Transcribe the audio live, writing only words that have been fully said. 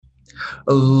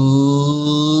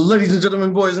Ladies and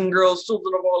gentlemen, boys and girls,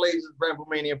 children of all ages,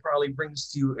 Ramblemania proudly brings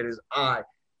to you. It is I,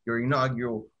 your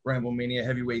inaugural Ramblemania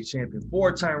heavyweight champion,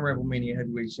 four-time Ramblemania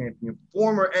heavyweight champion,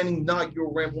 former and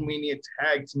inaugural Ramblemania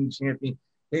tag team champion,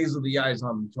 Hazel the Eyes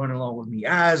on me. Joining along with me,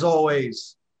 as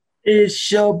always,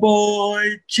 it's your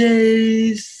boy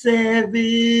Jay Savage,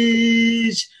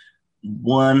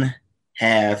 one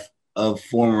half of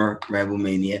former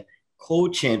Ramblemania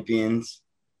co-champions.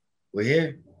 We're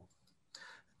here.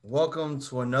 Welcome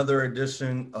to another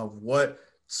edition of What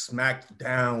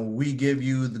SmackDown. We give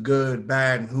you the good,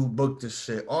 bad, and who booked this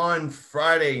shit. On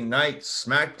Friday night,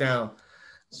 SmackDown.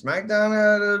 SmackDown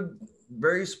had a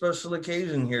very special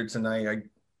occasion here tonight.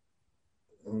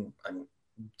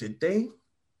 Did they?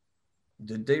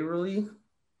 Did they really?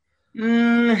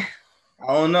 I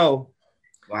don't know.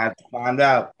 We'll have to find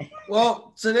out.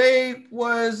 Well, today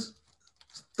was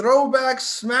Throwback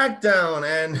SmackDown,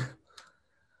 and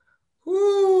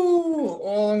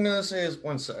all I'm going to say is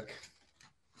one sec.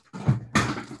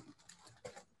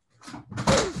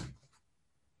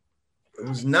 It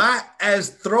was not as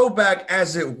throwback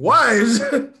as it was.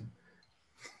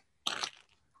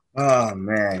 Oh,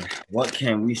 man. What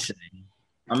can we say?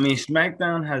 I mean,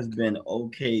 SmackDown has been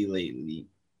okay lately,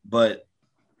 but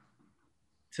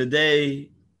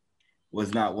today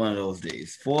was not one of those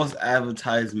days. False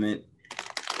advertisement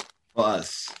for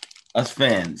us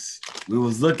fans. We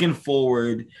was looking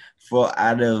forward for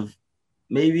out of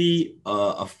maybe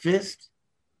a fist,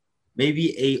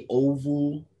 maybe a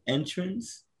oval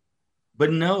entrance,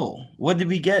 but no. What did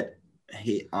we get?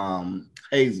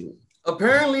 Hazel.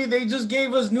 Apparently, they just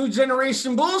gave us new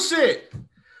generation bullshit.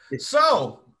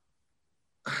 So,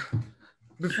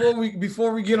 before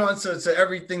we get on to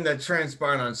everything that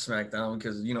transpired on SmackDown,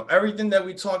 because everything that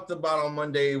we talked about on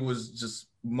Monday was just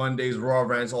Monday's Raw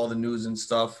rants, all the news and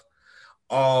stuff.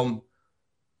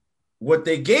 What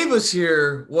they gave us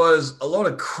here was a load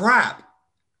of crap,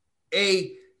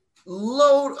 a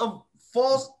load of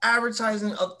false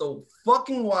advertising of the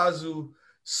fucking wazoo.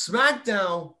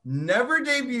 SmackDown never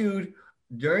debuted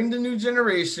during the new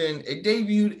generation. It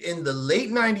debuted in the late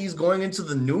 90s going into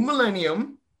the new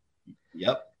millennium.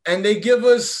 Yep. And they give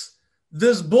us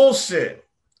this bullshit.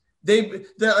 They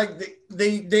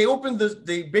basically opened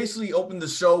the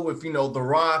show with The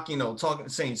Rock,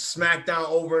 saying SmackDown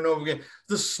over and over again.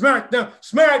 The SmackDown,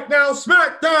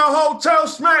 Hotel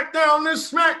SmackDown,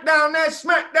 this SmackDown, that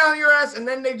SmackDown your ass. And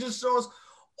then they just show us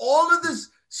all of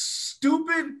this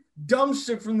stupid dumb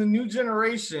shit from the new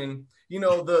generation.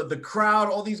 The crowd,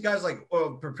 all these guys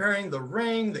preparing the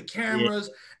ring, the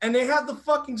cameras, and they have the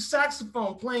fucking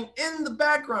saxophone playing in the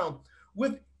background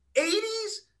with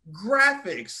 80s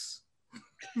graphics.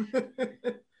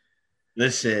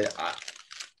 Listen,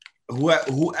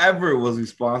 whoever was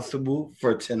responsible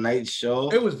for tonight's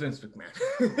show, it was Vince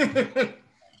McMahon.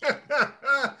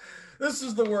 This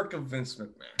is the work of Vince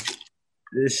McMahon.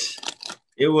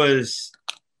 It was.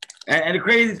 And the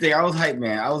crazy thing, I was hyped,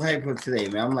 man. I was hyped for today,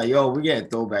 man. I'm like, yo, we're getting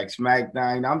throwback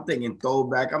SmackDown. I'm thinking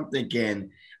throwback. I'm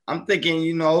thinking,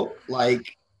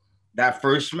 like that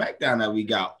first SmackDown that we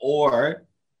got, or,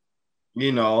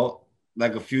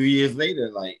 like a few years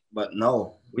later, but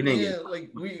no, we didn't get.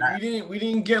 We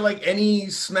didn't get like any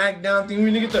SmackDown thing.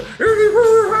 We didn't get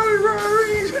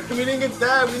we didn't get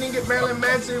that. We didn't get Marilyn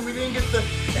Manson. We didn't get the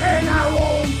and I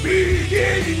won't be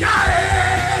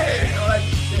denied.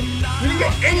 We didn't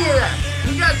get any of that.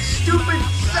 We got stupid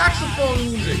saxophone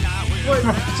music. But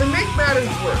to make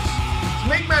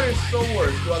matters so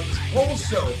worse throughout this whole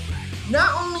show,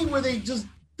 not only were they just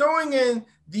throwing in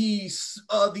the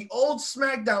old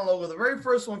SmackDown logo, the very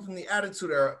first one from the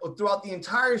Attitude Era, throughout the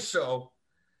entire show,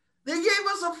 they gave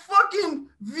us a fucking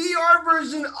VR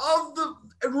version of the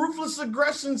Ruthless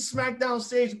Aggression SmackDown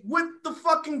stage with the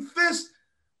fucking fist.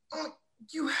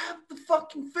 You have the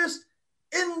fucking fist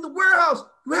in the warehouse.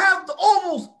 You have the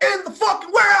ovals in the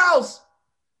fucking warehouse.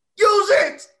 Use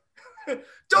it.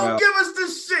 Don't give us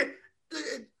this shit.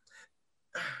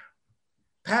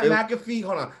 Pat McAfee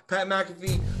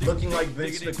looking like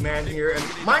Vince McMahon here, and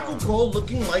Michael Cole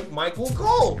looking like Michael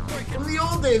Cole from the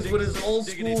old days with his old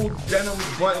school denim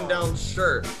button-down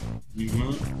shirt. And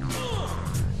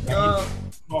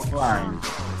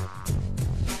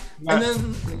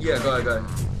then, go ahead.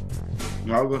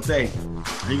 I was gonna say,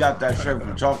 he got that shirt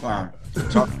from Chalkline.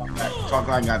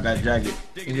 Chalkline got that jacket.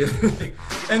 Yeah.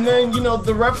 And then,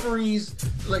 the referees,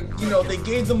 they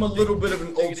gave them a little bit of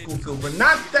an old school feel, but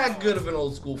not that good of an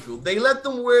old school feel. They let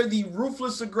them wear the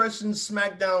Ruthless Aggression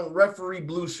SmackDown referee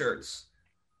blue shirts.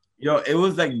 It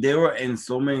was like they were in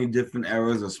so many different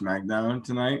eras of SmackDown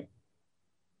tonight.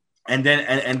 And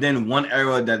then one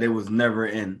era that they was never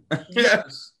in.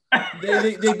 Yes.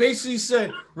 They basically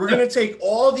said we're gonna take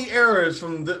all the errors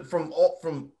from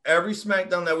every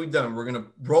SmackDown that we've done. We're gonna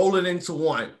roll it into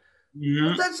one. Mm-hmm.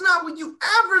 But that's not what you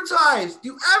advertised.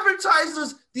 You advertised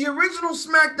this the original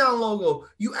SmackDown logo.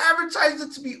 You advertised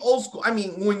it to be old school. I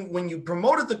mean, when you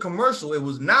promoted the commercial, it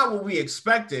was not what we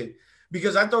expected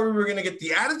because I thought we were gonna get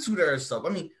the Attitude Era stuff. I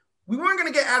mean, we weren't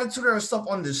gonna get Attitude Era stuff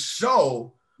on this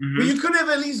show, but you could have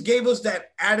at least gave us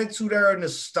that Attitude Era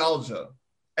nostalgia.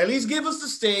 At least give us the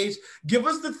stage, give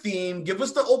us the theme, give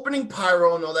us the opening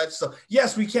pyro and all that stuff.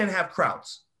 Yes, we can't have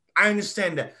crowds. I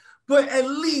understand that. But at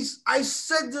least I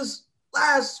said this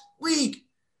last week.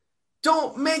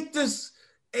 Don't make this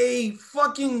a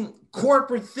fucking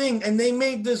corporate thing. And they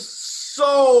made this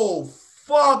so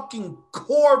fucking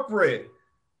corporate.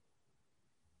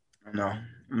 No,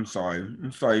 I'm sorry.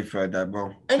 I'm sorry you felt that,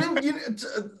 bro. And then,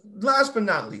 last but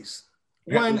not least,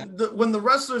 when the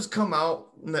wrestlers come out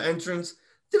in the entrance,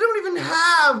 they don't even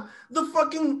have the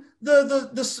fucking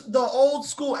the old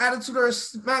school Attitude Era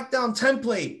SmackDown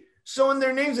template showing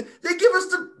their names. They give us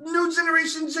the new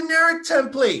generation generic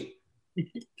template.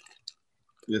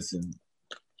 Listen,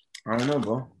 I don't know,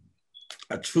 bro.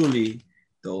 I truly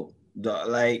though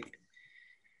like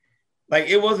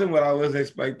it wasn't what I was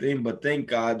expecting, but thank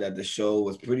God that the show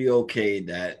was pretty okay.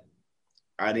 That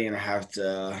I didn't have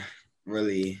to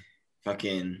really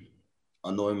fucking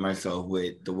annoy myself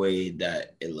with the way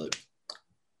that it looked.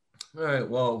 All right,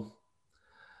 well,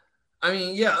 I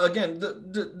mean, yeah, again,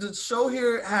 the show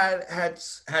here had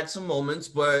some moments,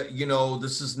 but you know,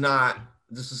 this is not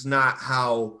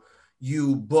how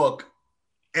you book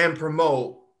and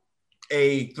promote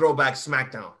a throwback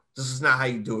SmackDown. This is not how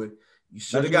you do it. You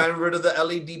should have gotten rid of the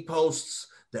LED posts,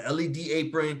 the LED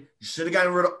apron. You should have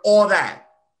gotten rid of all that.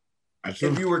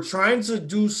 If you were trying to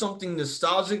do something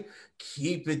nostalgic,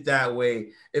 keep it that way.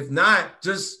 If not,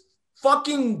 just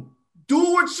fucking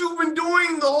do what you've been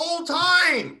doing the whole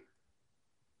time.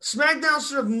 SmackDown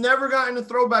should have never gotten a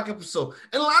throwback episode.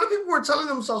 And a lot of people were telling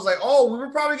themselves like, oh, we were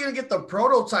probably going to get the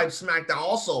prototype SmackDown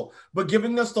also, but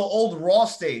giving us the old Raw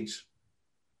stage.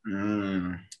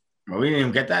 Well, we didn't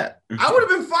even get that. I would have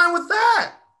been fine with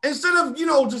that. Instead of, you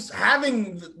know, just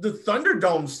having the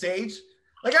Thunderdome stage.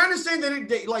 Like, I understand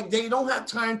that they don't have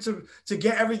time to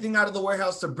get everything out of the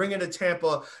warehouse to bring it to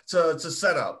Tampa to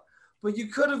set up. But you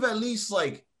could have at least,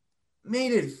 like,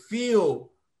 made it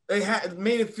feel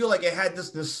like it had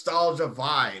this nostalgia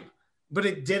vibe. But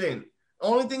it didn't. The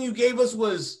only thing you gave us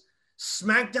was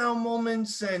SmackDown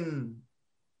moments and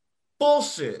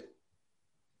bullshit.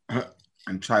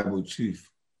 And Tribal Chief.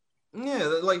 Yeah,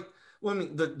 like, well, I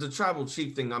mean, the Tribal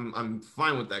Chief thing, I'm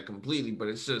fine with that completely, but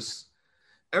it's just...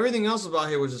 Everything else about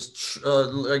here was just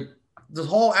like the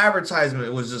whole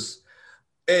advertisement was just,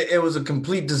 it was a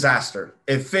complete disaster.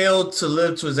 It failed to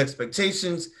live to its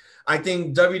expectations. I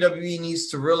think WWE needs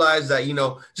to realize that, you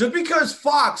know, just because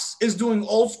Fox is doing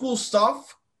old school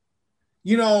stuff,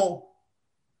 you know,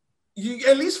 you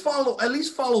at least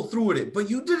follow through with it. But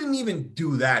you didn't even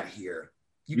do that here.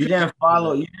 You didn't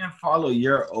follow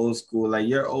your old school. Like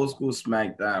your old school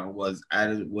SmackDown was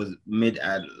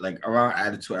around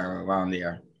Attitude Era, around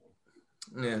there.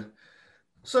 Yeah.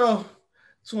 So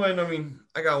Twin, I mean,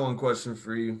 I got one question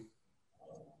for you.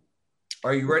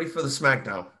 Are you ready for the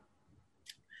SmackDown?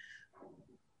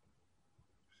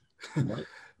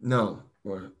 No.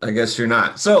 Well, I guess you're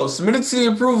not. So, submitted to the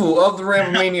approval of the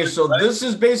Ramblemania show. This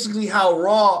is basically how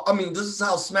this is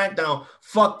how SmackDown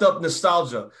fucked up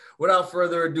nostalgia. Without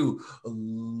further ado,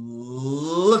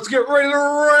 let's get ready to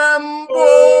ramble.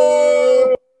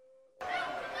 Oh.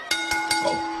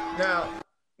 Now,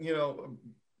 you know,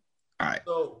 all right.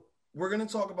 So, we're going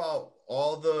to talk about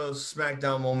all the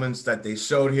SmackDown moments that they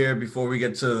showed here before we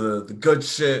get to the good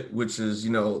shit, which is, you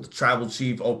know, the Tribal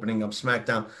Chief opening up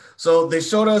SmackDown. So, they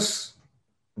showed us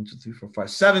 1, 2, 3, 4, 5,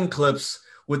 7 clips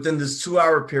within this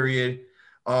 2-hour period.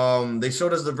 They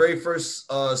showed us the very first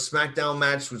SmackDown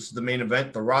match, which is the main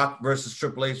event, The Rock versus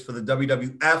Triple H for the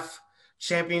WWF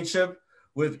Championship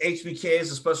with HBK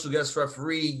as a special guest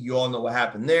referee. You all know what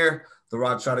happened there. The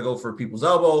Rock tried to go for people's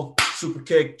elbow, super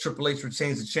kick. Triple H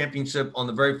retains the championship on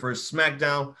the very first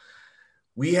SmackDown.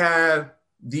 We have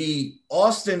the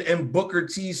Austin and Booker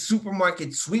T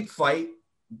supermarket sweep fight.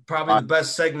 Probably the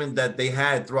best segment that they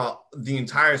had throughout the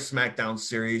entire SmackDown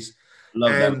series.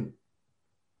 Love and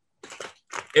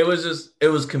it was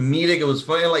comedic. It was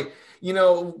funny. Like, you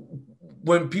know,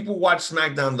 when people watch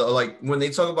SmackDown, though, like when they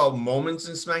talk about moments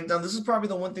in SmackDown, this is probably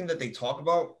the one thing that they talk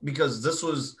about because this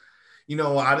was, you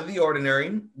know, out of the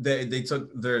ordinary. They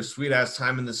took their sweet ass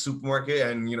time in the supermarket,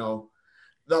 and you know,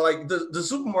 the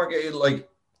supermarket like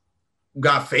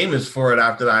got famous for it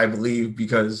after that, I believe,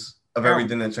 because of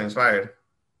everything that transpired.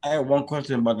 I had one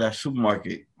question about that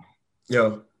supermarket.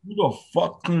 Yo, Who the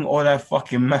fuck cleaned all that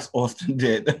fucking mess Austin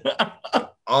did?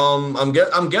 I'm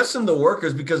guessing the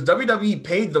workers because WWE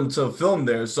paid them to film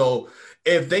there. So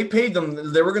if they paid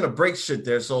them, they were gonna break shit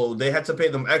there. So they had to pay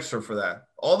them extra for that.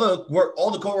 All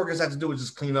the coworkers had to do was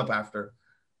just clean up after.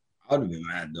 I would have been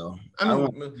mad though. I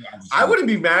mean, I wouldn't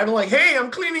be mad. Like, hey, I'm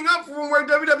cleaning up from where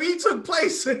WWE took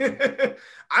place.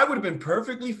 I would have been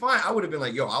perfectly fine. I would have been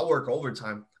like, yo, I'll work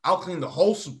overtime. I'll clean the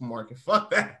whole supermarket.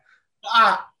 Fuck that.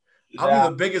 I'll be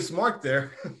the biggest mark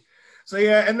there. So,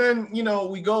 yeah. And then,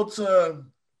 we go to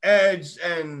Edge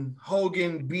and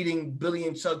Hogan beating Billy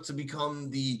and Chuck to become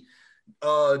the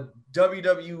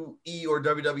WWE or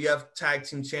WWF Tag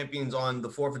Team Champions on the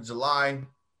 4th of July.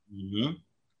 Mm-hmm.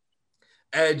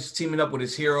 Edge teaming up with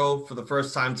his hero for the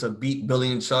first time to beat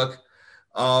Billy and Chuck.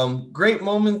 Great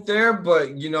moment there, but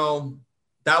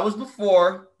that was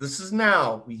before. This is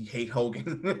now. We hate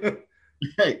Hogan.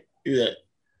 Yeah.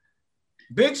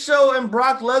 Big Show and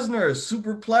Brock Lesnar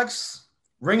superplex,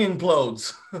 ring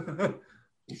implodes.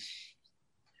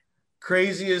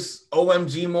 Craziest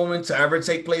OMG moment to ever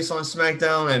take place on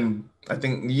SmackDown, and I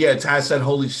think Taz said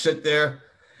holy shit there.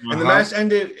 And the match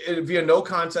ended via no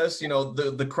contest.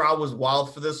 The crowd was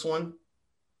wild for this one.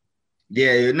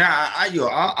 Yeah, I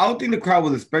don't think the crowd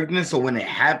was expecting it. So when it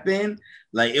happened,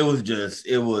 like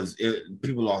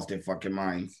people lost their fucking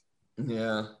minds.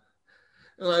 Yeah,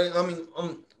 like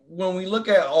when we look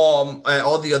at all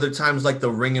the other times, like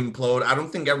the ring implode, I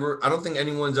don't think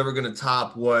anyone's ever gonna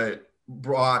top what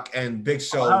Brock and Big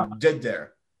Show did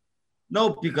there.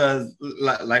 No, because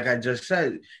like I just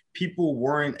said, people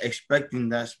weren't expecting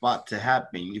that spot to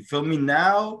happen. You feel me?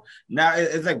 Now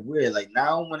it's like weird. Like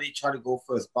now when they try to go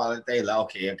for a spot like they like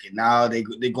okay, now they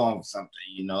going for something,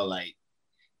 like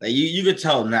you could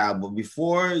tell now, but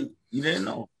before you didn't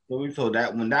know. So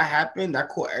that when that happened, that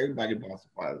caught everybody by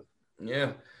surprise.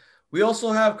 Yeah. We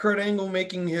also have Kurt Angle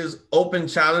making his open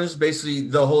challenge, basically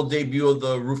the whole debut of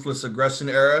the Ruthless Aggression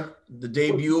era, the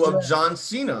debut of John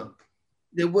Cena.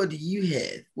 Then what do you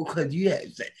have? Because you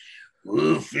have said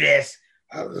Ruthless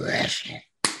Aggression.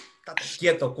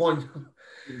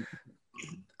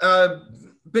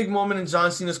 Big moment in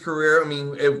John Cena's career. I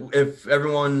mean, if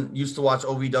everyone used to watch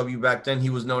OVW back then, he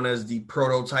was known as the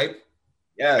prototype.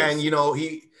 Yes. And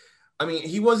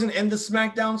he wasn't in the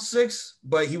SmackDown 6,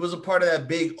 but he was a part of that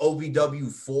big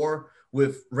OVW 4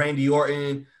 with Randy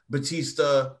Orton,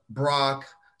 Batista, Brock.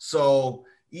 So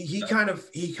he kind of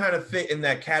fit in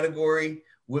that category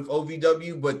with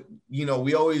OVW, but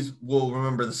we always will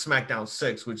remember the SmackDown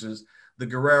 6, which is the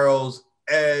Guerreros,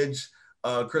 Edge,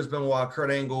 Chris Benoit,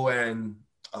 Kurt Angle, and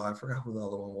I forgot who the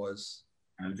other one was.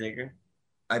 Undertaker?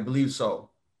 I believe so.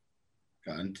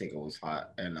 Undertaker was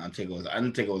hot, and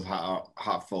Undertaker was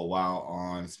hot for a while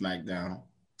on SmackDown.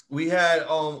 We had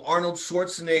Arnold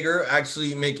Schwarzenegger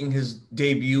actually making his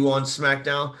debut on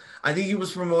SmackDown. I think he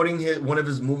was promoting one of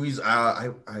his movies.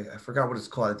 I forgot what it's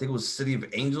called. I think it was City of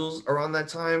Angels around that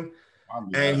time.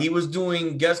 And he was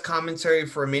doing guest commentary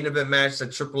for a main event match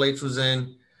that Triple H was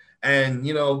in. And,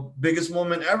 biggest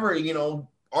moment ever,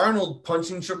 Arnold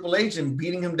punching Triple H and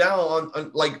beating him down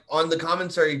on the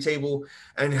commentary table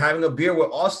and having a beer with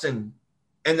Austin.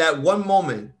 And that one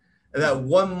moment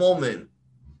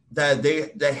that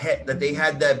they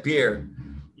had that beer,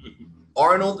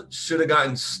 Arnold should have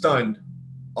gotten stunned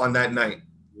on that night.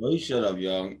 Well, he should have,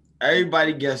 young.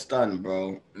 Everybody gets stunned,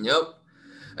 bro. Yep.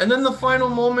 And then the final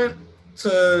moment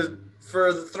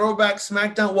for the throwback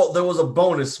SmackDown. Well, there was a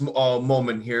bonus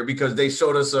moment here because they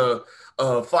showed us a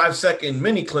 5-second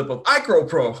mini clip of Icro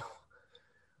Pro.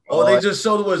 All they just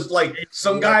showed was like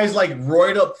some guys like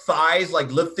roid up thighs,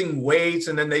 like lifting weights,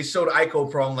 and then they showed Icro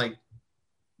Pro. I'm like,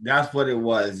 that's what it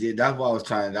was. Yeah, that's what I was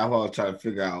trying to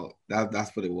figure out.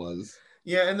 That's what it was.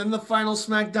 Yeah, and then the final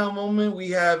SmackDown moment,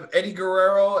 we have Eddie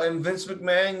Guerrero and Vince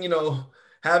McMahon,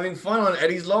 having fun on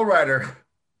Eddie's lowrider.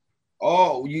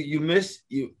 Oh, you missed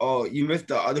the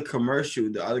other commercial.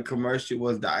 The other commercial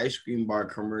was the ice cream bar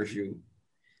commercial.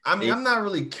 I mean, I'm not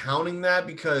really counting that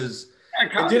because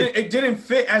it didn't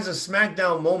fit as a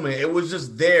SmackDown moment. It was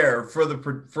just there for the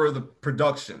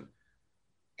production.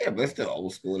 Yeah, but it's still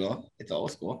old school though. It's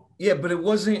old school. Yeah, but it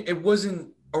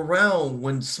wasn't around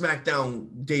when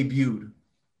SmackDown debuted.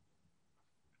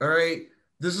 All right.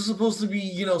 This is supposed to be,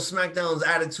 SmackDown's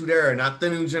Attitude Era, not the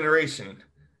new generation.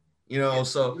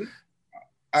 So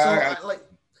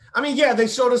they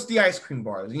showed us the ice cream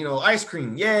bars. Ice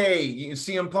cream, yay!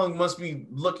 CM Punk must be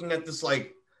looking at this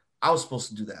like, I was supposed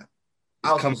to do that.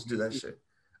 I was supposed to do that shit.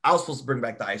 I was supposed to bring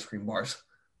back the ice cream bars.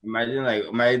 Imagine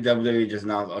WWE just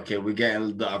now. Okay, we're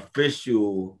getting the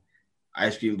official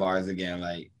ice cream bars again.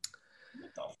 Like,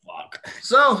 what the fuck? fuck.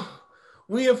 So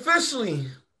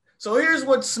here's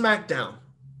what SmackDown.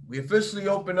 We officially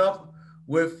open up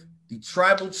with the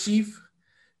Tribal Chief,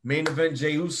 main event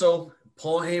Jey Uso,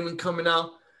 Paul Heyman coming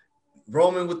out,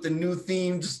 Roman with the new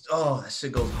theme. Just that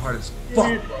shit goes hard as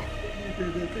fuck, bro.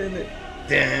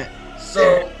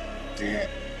 So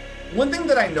one thing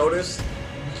that I noticed,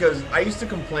 because I used to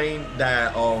complain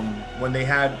that when they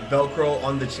had Velcro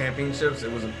on the championships,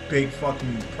 it was a big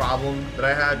fucking problem that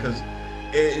I had, because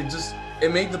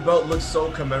it made the belt look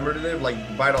so commemorative, like you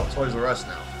can buy it off Toys R Us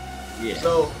now. Yeah.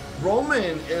 So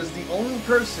Roman is the only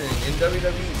person in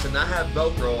WWE to not have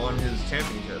Velcro on his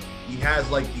championship. He has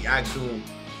like the actual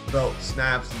belt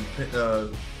snaps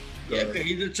and yeah,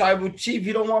 he's a tribal chief.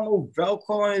 He don't want no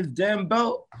Velcro on his damn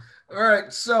belt. All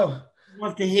right, so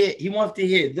he wants to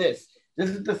hear this. This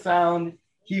is the sound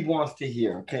he wants to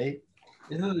hear, okay?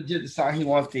 This is legit the sound he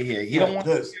wants to hear. He don't want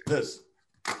this.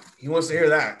 He wants to hear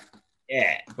that.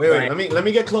 Yeah. Wait. Let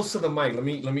me get close to the mic. Let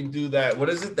me do that. What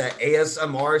is it? That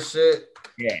ASMR shit?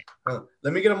 Yeah.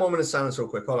 Let me get a moment of silence real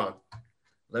quick. Hold on.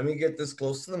 Let me get this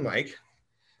close to the mic.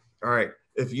 All right.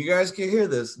 If you guys can hear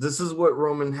this, this is what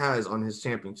Roman has on his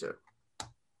championship.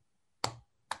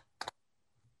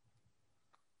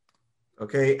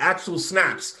 Okay, actual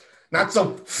snaps, not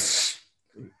some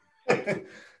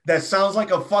that sounds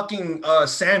like a fucking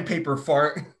sandpaper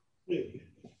fart.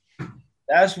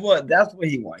 That's what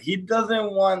he wants. He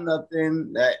doesn't want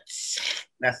nothing that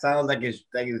sounds like it's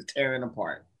tearing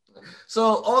apart. So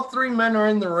all three men are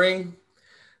in the ring.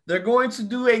 They're going to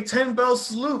do a 10-bell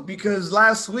salute because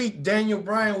last week Daniel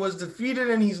Bryan was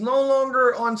defeated and he's no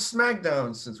longer on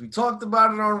SmackDown. Since we talked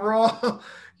about it on Raw,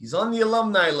 he's on the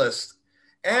alumni list.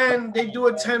 And they do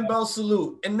a 10-bell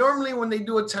salute. And normally when they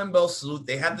do a 10-bell salute,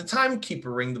 they have the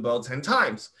timekeeper ring the bell 10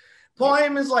 times. Paul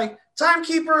Heyman's like,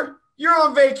 timekeeper, you're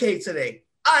on vacay today.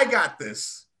 I got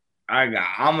this. I'm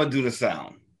going to do the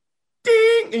sound.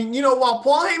 Ding! And, while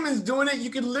Paul Heyman's doing it,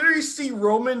 you can literally see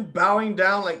Roman bowing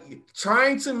down, like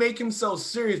trying to make himself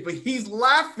serious, but he's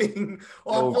laughing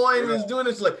while Paul Heyman's doing it.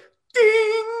 It's like,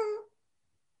 ding!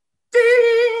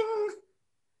 Ding!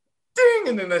 Ding!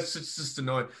 And then that's just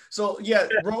annoying. So, yeah,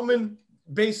 Roman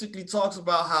basically talks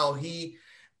about how he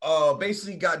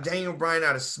basically got Daniel Bryan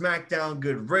out of SmackDown,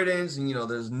 good riddance, and,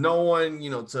 there's no one,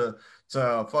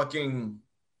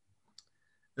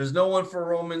 there's no one for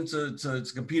Roman to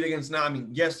compete against now. I mean,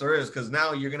 yes, there is, because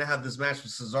now you're going to have this match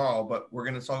with Cesaro, but we're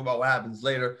going to talk about what happens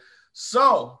later.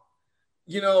 So,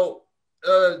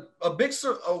 a big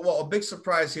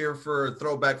surprise here for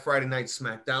Throwback Friday Night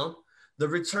SmackDown, the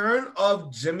return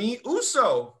of Jimmy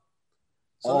Uso.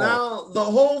 So now the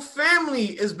whole family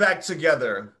is back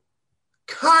together.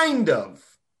 Kind of.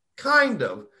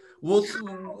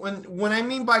 When I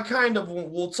mean by kind of,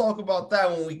 we'll talk about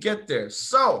that when we get there.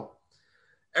 So,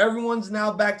 everyone's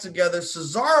now back together.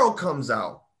 Cesaro comes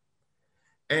out,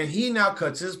 and he now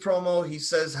cuts his promo. He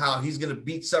says how he's going to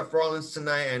beat Seth Rollins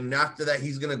tonight, and after that,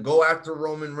 he's going to go after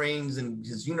Roman Reigns and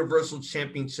his Universal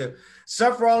Championship.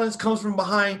 Seth Rollins comes from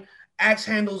behind, axe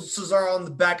handles Cesaro on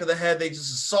the back of the head. They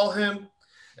just assault him,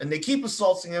 and they keep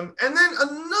assaulting him. And then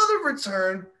another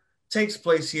return takes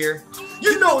place here.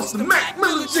 It's the Mac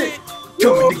Militant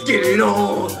coming to get it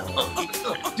on.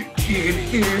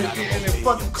 And then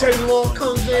fucking Teddy Long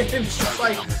comes in and it's just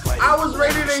like, I was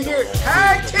ready to hear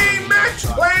tag team match,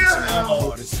 player.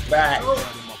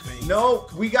 No,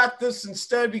 we got this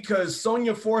instead because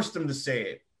Sonya forced him to say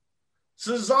it.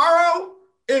 Cesaro,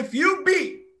 if you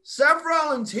beat Seth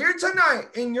Rollins here tonight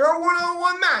in your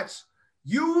one-on-one match,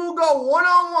 you will go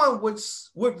one-on-one with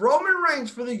Roman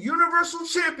Reigns for the Universal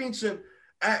Championship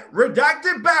at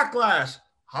Redacted Backlash.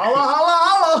 Holla,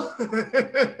 holla,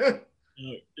 holla.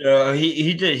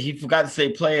 He forgot to say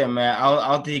player, man.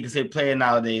 I don't think he can say player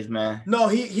nowadays, man. No,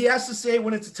 he has to say it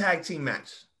when it's a tag team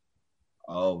match.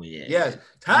 Oh yeah. Yes.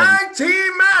 Tag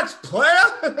team match, player.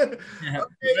 Okay.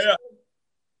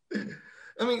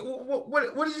 I mean,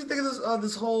 what did you think of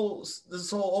this whole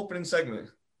opening segment?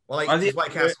 Well, like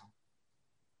White Castle.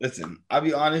 Listen, I'll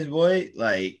be honest, boy.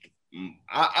 Like,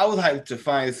 I was hyped to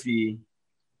finally see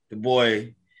the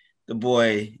boy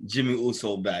Jimmy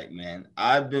Uso back, man.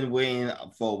 I've been waiting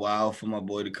for a while for my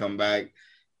boy to come back.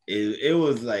 It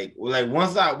was like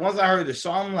once I heard the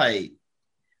show, I'm like,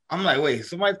 wait,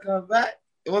 somebody's coming back?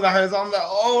 Once I heard it, I'm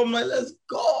like, let's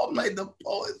go. I'm like, the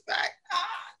boy is back.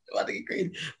 I'm about to get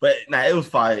crazy. But it was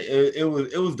fire. It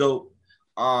was dope.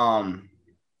 Yeah,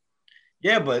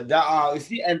 but that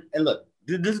see and look.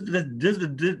 This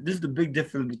is the big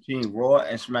difference between Raw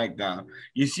and SmackDown.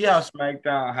 You see how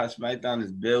SmackDown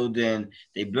is building.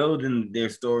 They building their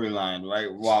storyline,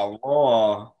 right? While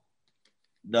Raw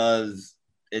does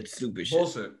its stupid shit.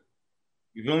 Bullshit.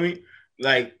 You feel me?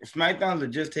 Like SmackDown are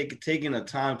just taking the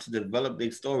time to develop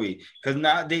their story because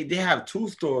now they have two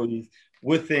stories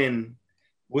within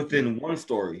one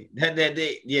story. That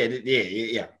they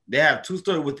yeah. They have two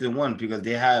stories within one because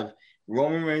they have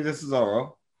Roman Reigns and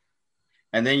Cesaro,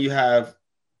 and then you have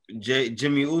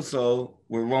Jimmy Uso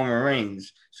with Roman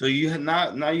Reigns. So you have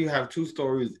now you have two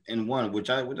stories in one, which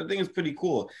I think is pretty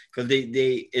cool because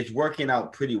they it's working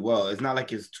out pretty well. It's not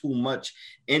like it's too much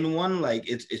in one, like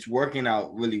it's working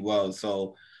out really well.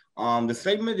 So the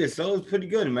segment itself is pretty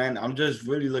good, man. I'm just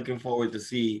really looking forward to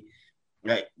see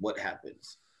like what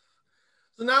happens.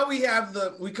 So now we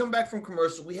come back from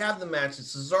commercial. We have the match.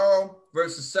 It's Cesaro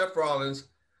versus Seth Rollins,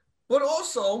 but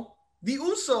also the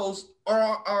Usos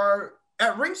are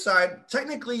at ringside,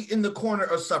 technically in the corner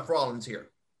of Seth Rollins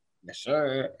here. Yes,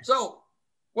 sir. So,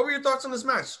 what were your thoughts on this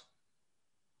match?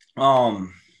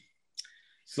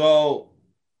 So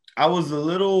I was a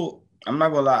little. I'm not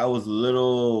gonna lie. I was a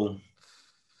little.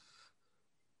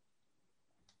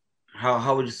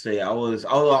 How would you say? I was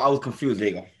confused. There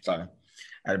you go. Sorry, I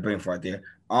had a brain fart there.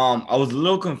 I was a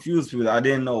little confused because I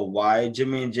didn't know why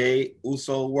Jimmy and Jay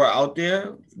Uso were out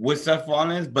there with Seth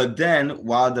Rollins, but then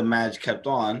while the match kept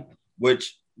on,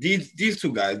 which these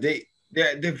two guys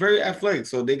they're very athletic,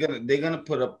 so they're gonna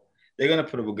put up a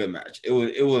good match. It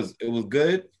was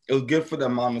good. It was good for the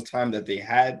amount of time that they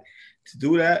had to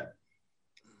do that.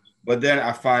 But then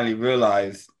I finally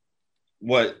realized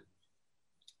what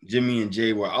Jimmy and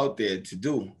Jay were out there to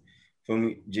do. For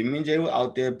me, Jimmy and Jay were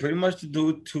out there pretty much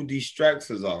to distract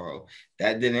Cesaro.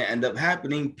 That didn't end up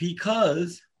happening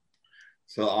because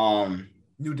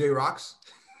New Day rocks.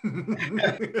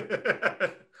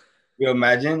 You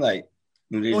imagine like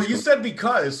New Day. Well, you said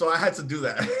because, so I had to do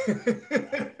that.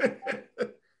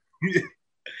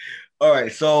 All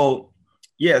right, so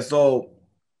yeah, so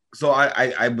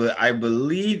I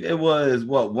believe it was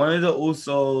what one of the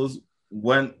Usos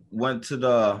went to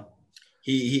the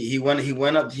he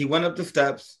went up the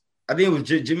steps. I think it was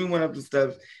Jimmy went up the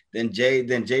steps. Then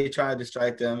Jay tried to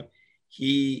distract him.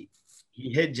 He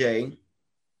hit Jay,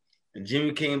 and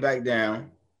Jimmy came back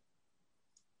down.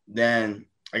 Then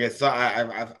I guess so.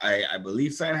 I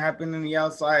believe something happened in the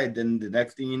outside. Then the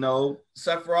next thing you know,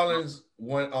 Seth Rollins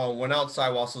went outside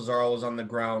while Cesaro was on the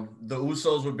ground. The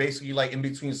Usos were basically like in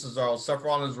between Cesaro. Seth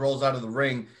Rollins rolls out of the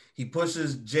ring. He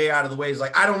pushes Jay out of the way. He's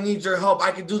like, I don't need your help.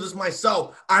 I can do this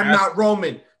myself. I'm not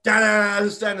Roman.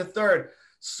 This, and the third.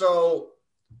 So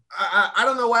I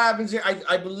don't know what happens here.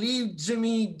 I believe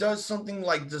Jimmy does something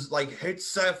like this, like hits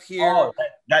Seth here. Oh,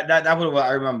 that was what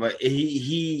I remember.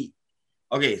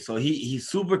 Okay, so he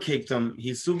super kicked him.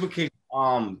 He super kicked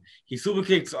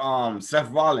Seth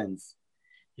Rollins.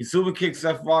 He super kicked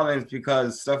Seth Rollins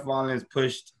because Seth Rollins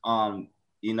pushed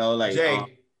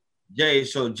Jay.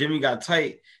 So Jimmy got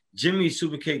tight. Jimmy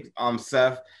super kicked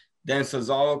Seth. Then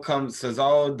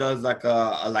Cesaro does like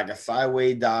a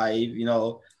sideways dive,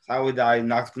 sideways dive,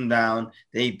 knocks him down.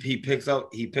 Then he picks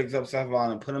up Seth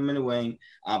Rollins, put him in the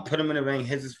ring,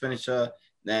 hits his finisher,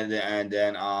 then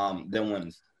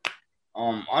wins.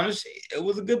 Honestly, it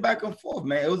was a good back and forth,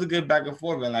 man. It was a good back and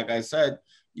forth, and like I said,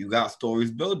 you got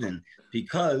stories building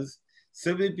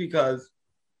simply because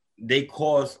they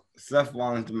caused Seth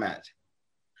Rollins the match.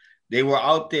 They were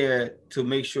out there to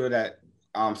make sure that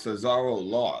Cesaro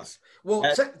lost.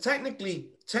 Well, technically,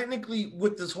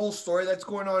 with this whole story that's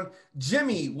going on,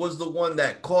 Jimmy was the one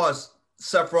that caused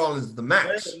Seth Rollins the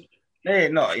match. Hey,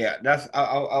 no, yeah, that's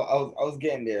I was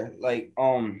getting there. Like,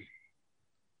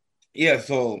 yeah,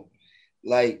 so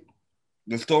like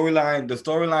the storyline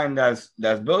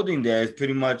that's building there is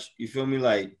pretty much, you feel me,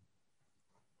 like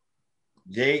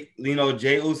Jay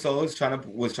Uso was trying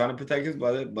to protect his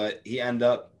brother, but he ended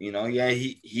up, he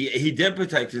did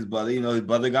protect his brother. His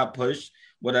brother got pushed,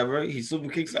 whatever. He super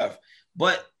kicked Seth.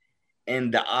 But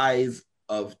in the eyes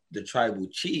of the tribal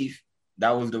chief,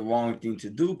 that was the wrong thing to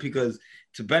do because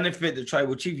to benefit the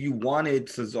tribal chief, you wanted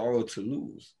Cesaro to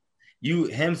lose.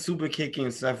 Him super kicking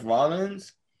Seth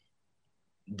Rollins,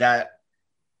 it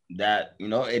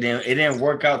didn't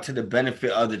work out to the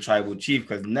benefit of the tribal chief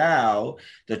because now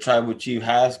the tribal chief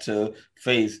has to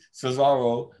face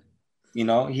Cesaro.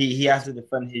 He has to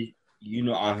defend his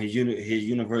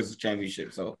Universal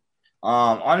Championship. So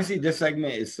honestly, this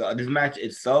match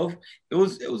itself, it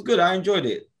was good. I enjoyed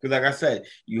it because, like I said,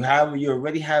 you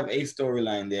already have a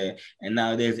storyline there, and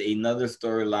now there's another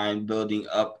storyline building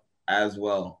up as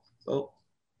well. So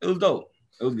it was dope.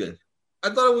 It was good. I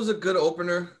thought it was a good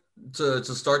opener to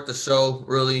start the show,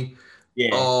 really.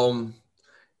 Yeah.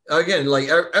 Again, like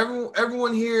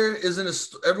everyone here is in a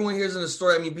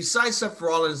story. I mean, besides Seth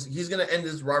Rollins, he's gonna end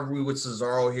his rivalry with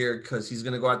Cesaro here because he's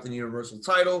gonna go after the Universal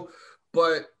title.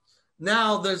 But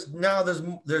there's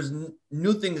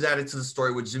new things added to the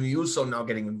story with Jimmy Uso now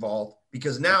getting involved,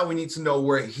 because now we need to know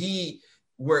where he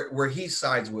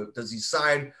sides with. Does he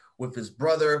side with his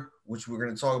brother, which we're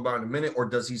going to talk about in a minute, or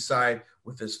does he side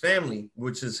with his family,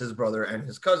 which is his brother and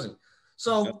his cousin?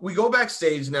 So we go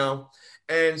backstage now,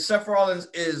 and Seth Rollins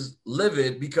is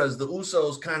livid because the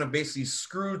Usos kind of basically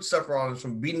screwed Seth Rollins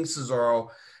from beating Cesaro.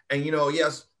 And,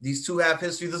 yes, these two have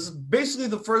history. This is basically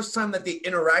the first time that they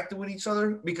interacted with each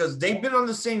other, because they've been on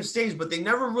the same stage, but they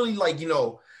never really,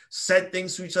 said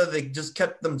things to each other. They just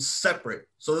kept them separate.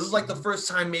 So this is like the first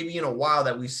time maybe in a while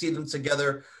that we see them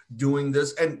together doing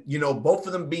this. And, both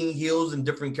of them being heels and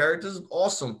different characters.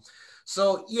 Awesome.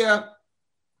 So, yeah,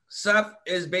 Seth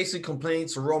is basically complaining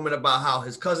to Roman about how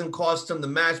his cousin cost him the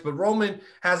match, but Roman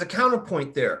has a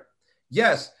counterpoint there.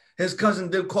 Yes, his cousin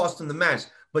did cost him the match,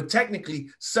 but technically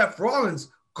Seth Rollins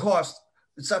lost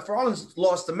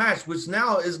the match, which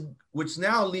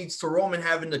now leads to Roman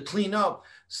having to clean up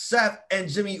Seth and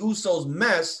Jimmy Uso's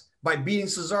mess by beating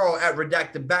Cesaro at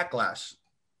Redacted Backlash.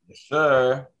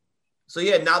 Sure. So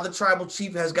yeah, now the tribal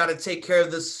chief has got to take care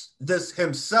of this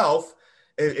himself.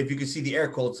 If you can see the air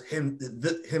quotes,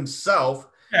 himself.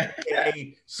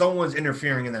 Someone's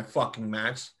interfering in that fucking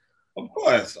match. Of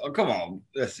course. Oh, come on.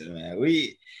 Listen, man.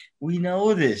 We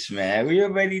know this, man. We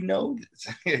already know this.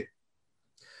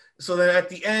 So then at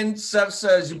the end, Seth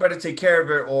says, "You better take care of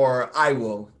it or I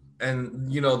will."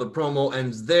 And, the promo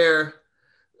ends there.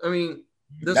 I mean,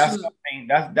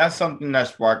 that's something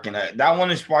that's sparking up. That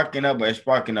one is sparking up, but it's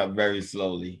sparking up very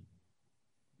slowly.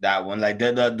 That one, like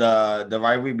the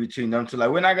rivalry between them two,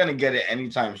 like we're not gonna get it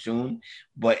anytime soon,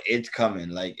 but it's coming.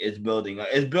 Like it's building up.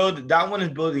 That one is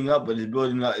building up, but it's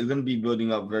building up. It's gonna be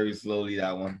building up very slowly.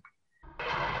 That one.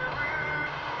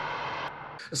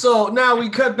 So now we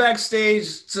cut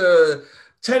backstage to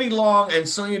Teddy Long and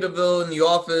Sonya Deville in the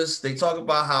office. They talk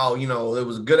about how it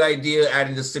was a good idea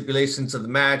adding the stipulation to the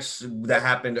match that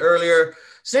happened earlier.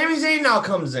 Sami Zayn now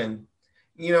comes in.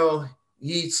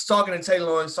 He's talking to Teddy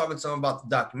Long, he's talking to him about the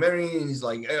documentary, and he's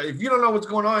like, if you don't know what's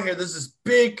going on here, there's this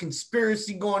big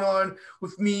conspiracy going on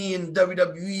with me and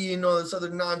WWE and all this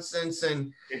other nonsense.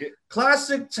 And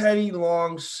classic Teddy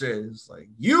Long shit. It's like,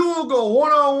 you will go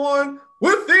one-on-one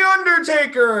with The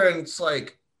Undertaker. And it's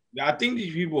like, I think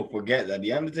these people forget that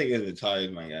The Undertaker is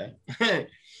retired, my guy.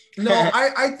 No,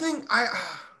 I think I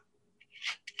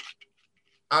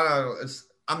don't know.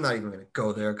 I'm not even going to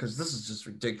go there because this is just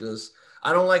ridiculous.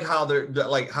 I don't like how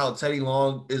Teddy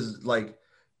Long is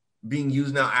being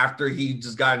used now after he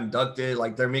just got inducted.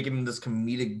 Like they're making this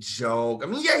comedic joke. I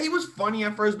mean, yeah, he was funny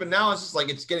at first, but now it's just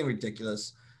it's getting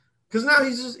ridiculous. Because now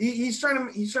he's trying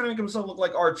to make himself look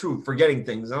like R-Truth, forgetting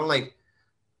things. And I'm like,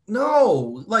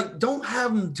 no, don't have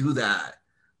him do that.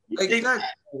 We think that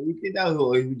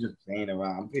was just playing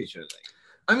around. I'm pretty sure.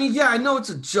 I mean, yeah, I know it's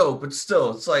a joke, but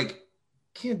still, it's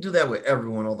can't do that with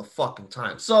everyone all the fucking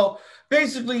time. So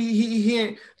basically,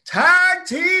 he tag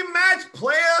team match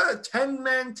player,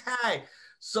 10-man tag.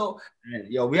 So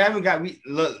we haven't got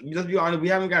just be honest, we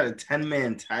haven't got a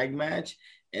 10-man tag match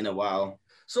in a while.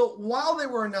 So while they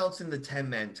were announcing the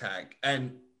 10-man tag,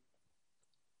 and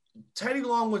Teddy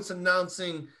Long was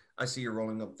announcing, I see you're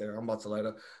rolling up there. I'm about to light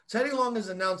up. Teddy Long is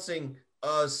announcing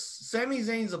Sami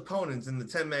Zayn's opponents in the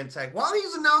 10-man tag. While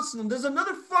he's announcing them, there's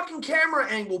another fucking camera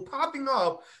angle popping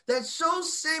up that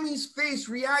shows Sami's face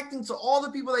reacting to all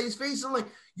the people that he's facing. I'm like,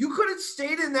 you could have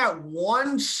stayed in that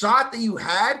one shot that you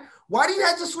had. Why do you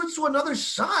have to switch to another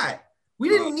shot? We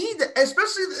didn't need that,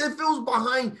 especially if it was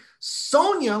behind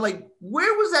Sonya. Like,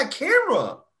 where was that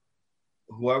camera?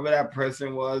 Whoever that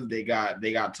person was, they got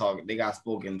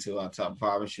spoken to. I'll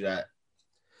promise you that.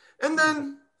 And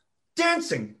then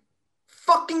dancing.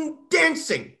 Fucking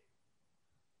dancing.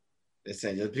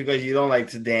 Listen, just because you don't like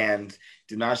to dance,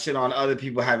 do not shit on other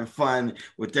people having fun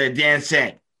with their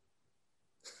dancing.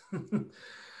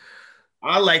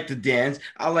 I like to dance.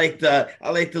 I like the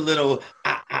little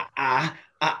a.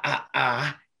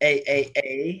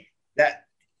 That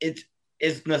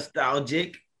it's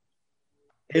nostalgic.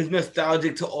 It's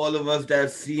nostalgic to all of us that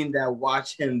have seen that,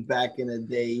 watch him back in the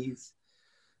days.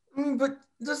 But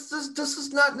this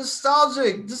is not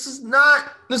nostalgic. This is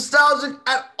not nostalgic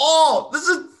at all. This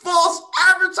is false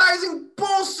advertising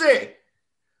bullshit.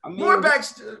 I mean,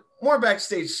 more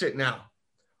backstage shit now.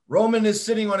 Roman is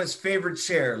sitting on his favorite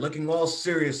chair, looking all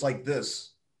serious like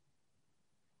this.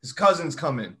 His cousin's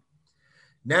coming.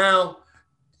 Now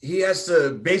he has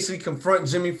to basically confront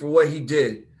Jimmy for what he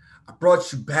did. I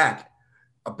brought you back.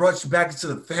 I brought you back into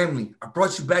the family. I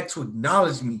brought you back to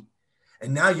acknowledge me.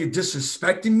 And now you're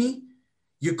disrespecting me?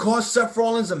 You cost Seth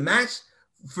Rollins a match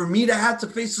for me to have to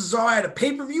face Cesaro at a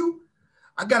pay-per-view?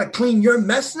 I got to clean your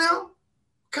mess now?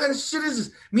 kind of shit is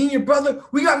this? Me and your brother,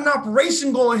 we got an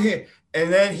operation going here.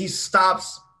 And then he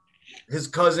stops his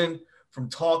cousin from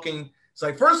talking. It's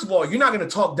like, first of all, you're not going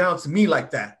to talk down to me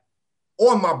like that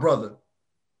or my brother.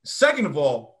 Second of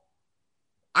all,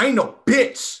 I ain't no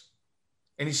bitch.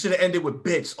 And he should have ended with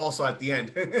bitch also at the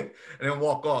end and then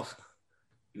walk off.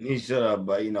 He should have,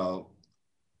 but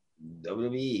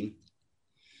WWE.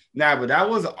 Nah, but that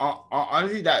was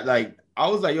honestly that like I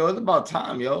was like, yo, it's about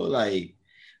time, yo. Like,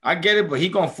 I get it, but he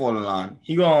gonna fall in line.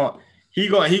 He gonna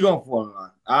fall in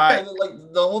line. All right.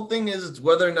 Like the whole thing is it's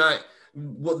whether or not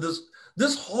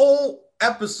this whole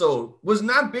episode was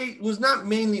not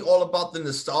mainly all about the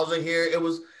nostalgia here. It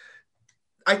was,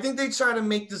 I think they try to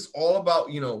make this all about,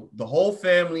 the whole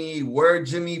family, where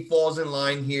Jimmy falls in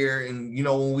line here. And,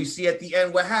 when we see at the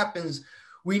end what happens,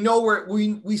 we know where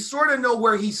we sort of know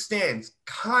where he stands,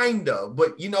 kind of.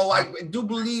 But, I do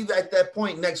believe at that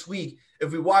point next week,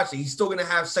 if we watch it, he's still going to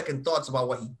have second thoughts about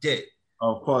what he did.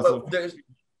 Of course.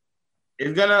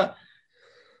 It's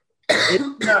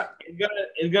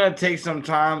gonna take some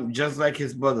time, just like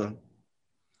his brother.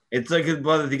 It took his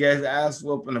brother to get his ass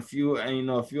whooped and a few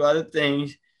other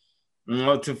things,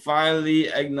 to finally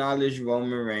acknowledge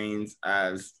Roman Reigns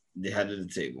as the head of the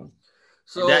table.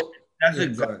 So that's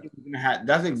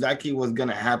exactly what's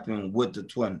gonna happen with the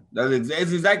twin. That's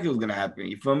exactly what's gonna happen.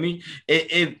 You feel me?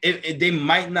 If they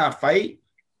might not fight,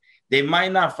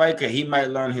 because he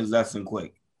might learn his lesson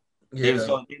quick. Yeah.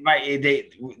 So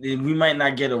we might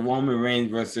not get a Roman Reigns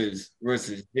versus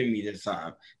Jimmy this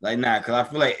time. Like, nah, because I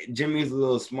feel like Jimmy's a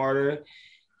little smarter.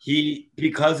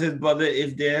 Because his brother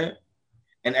is there,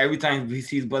 and every time he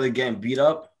sees his brother getting beat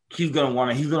up, he's gonna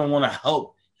wanna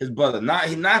help his brother. Not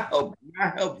help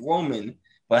Roman,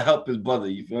 but help his brother.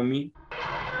 You feel me?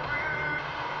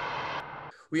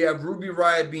 We have Ruby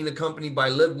Riott being accompanied by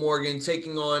Liv Morgan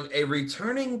taking on a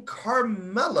returning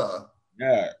Carmella.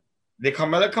 Yeah. Did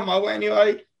Carmella come out with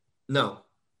anybody? No.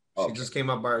 Okay. She just came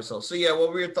out by herself. So, yeah,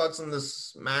 what were your thoughts on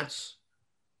this match?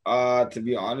 To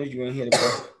be honest, you didn't hear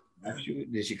the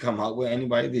question. Did she come out with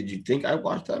anybody? Did you think I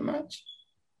watched that match?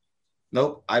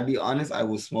 Nope. I'd be honest, I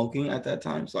was smoking at that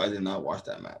time, so I did not watch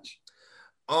that match.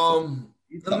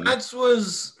 The match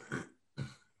was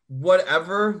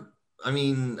whatever. I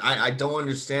mean, I don't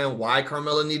understand why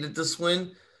Carmella needed this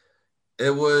win.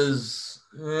 It was...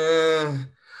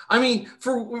 I mean,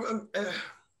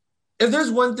 if there's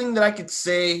one thing that I could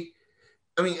say,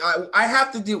 I mean,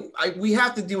 we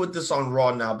have to deal with this on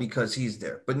Raw now because he's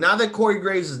there. But now that Corey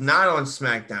Graves is not on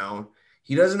SmackDown,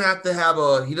 he doesn't have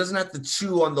to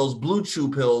chew on those blue chew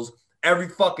pills every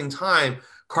fucking time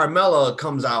Carmella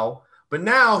comes out. But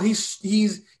now he's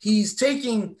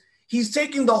taking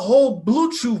the whole blue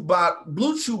chew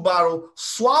bottle,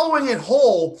 swallowing it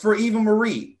whole for Eva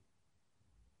Marie.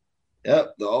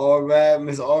 Yep, the all red,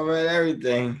 Miss All Red,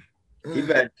 everything. He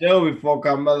better chill before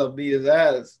Carmella beat his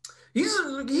ass. He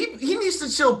needs to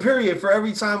chill, period, for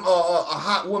every time a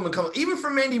hot woman comes. Even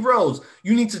for Mandy Rose,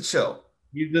 you need to chill.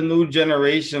 He's the new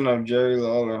generation of Jerry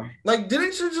Lawler. Like,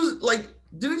 didn't you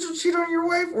cheat on your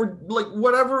wife? Or, like,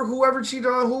 whoever cheated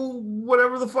on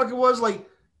whatever the fuck it was? Like,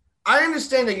 I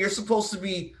understand that you're supposed to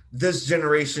be this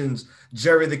generation's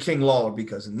Jerry the King Lawler,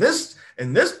 because in this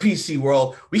PC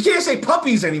world, we can't say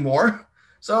puppies anymore.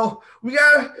 So we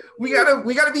gotta be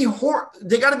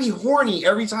they gotta be horny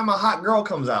every time a hot girl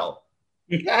comes out.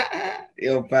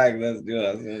 Yo, Pac, let's do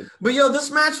it. But yo,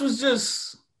 this match was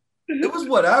just, it was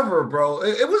whatever, bro.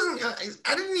 It wasn't.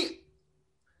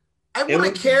 I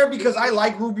wouldn't care because I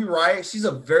like Ruby Riott. She's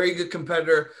a very good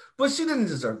competitor, but she didn't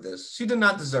deserve this. She did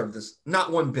not deserve this,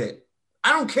 not one bit.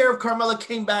 I don't care if Carmella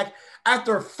came back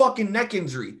after a fucking neck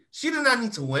injury. She did not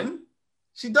need to win.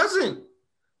 She doesn't.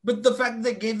 But the fact that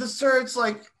they gave this to her, it's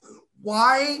like,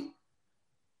 why?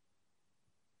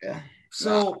 Yeah.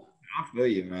 So I feel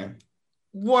you, man.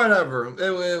 Whatever.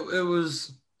 It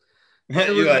was.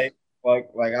 You're like I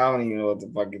don't even know what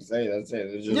to fucking say. That's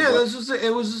it. That's just it.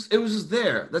 It was just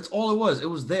there. That's all it was. It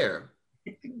was there.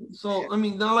 So I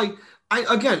mean,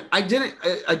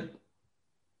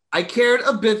 I cared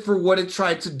a bit for what it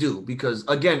tried to do because,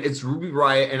 again, it's Ruby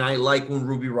Riott, and I like when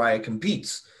Ruby Riott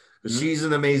competes because she's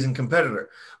an amazing competitor.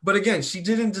 But, again, she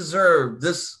didn't deserve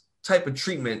this type of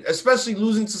treatment, especially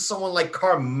losing to someone like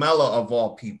Carmella, of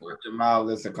all people. Jamal,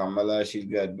 listen, Carmella, she's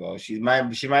good, bro. She might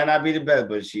not be the best,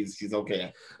 but she's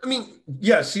okay. I mean,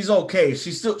 yeah, she's okay.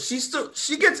 She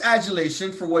gets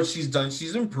adulation for what she's done.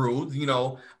 She's improved,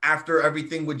 after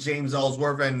everything with James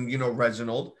Ellsworth and,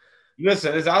 Reginald.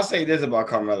 Listen, I'll say this about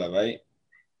Carmella, right?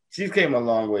 She's came a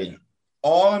long way.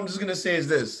 All I'm just going to say is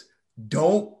this.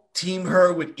 Don't team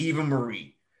her with Eva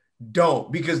Marie.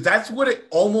 Don't. Because that's what it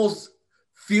almost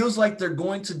feels like they're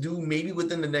going to do maybe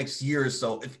within the next year or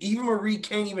so. If Eva Marie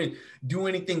can't even do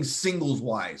anything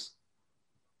singles-wise,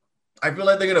 I feel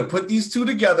like they're going to put these two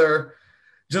together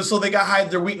just so they got hide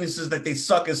their weaknesses that they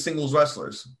suck as singles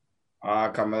wrestlers.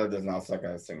 Carmella does not suck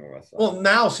as a single wrestler. Well,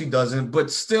 now she doesn't, but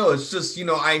still, it's just, you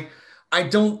know,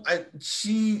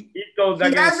 she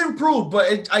has improved,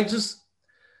 but I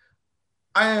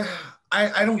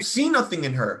don't see nothing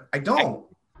in her. I don't.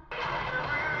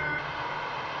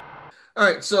 All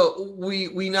right, so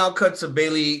we now cut to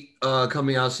Bayley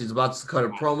coming out. She's about to cut a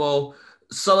promo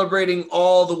celebrating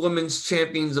all the women's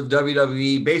champions of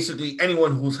WWE, basically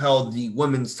anyone who's held the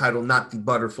women's title, not the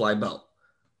butterfly belt.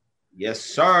 Yes,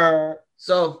 sir.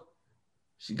 So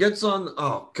she gets on.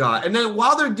 Oh God! And then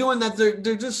while they're doing that,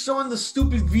 they're just showing the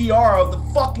stupid VR of the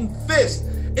fucking fist.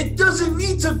 It doesn't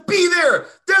need to be there.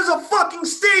 There's a fucking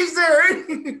stage there.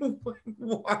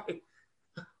 Why?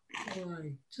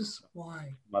 Why? Just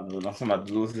why? I'm about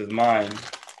to lose his mind.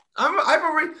 I've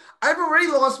already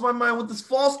lost my mind with this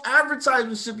false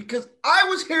advertisement shit because I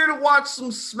was here to watch some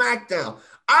SmackDown.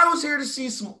 I was here to see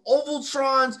some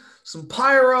Ovaltrons, some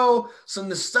pyro, some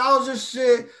nostalgia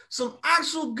shit, some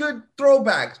actual good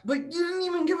throwbacks. But you didn't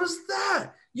even give us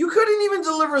that. You couldn't even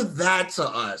deliver that to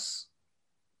us.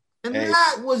 And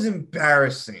that was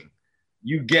embarrassing.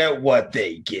 You get what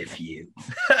they give you.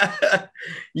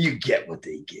 You get what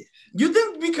they give. You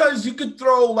think because you could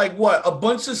throw like what, a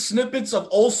bunch of snippets of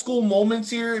old school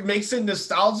moments here, it makes it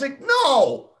nostalgic?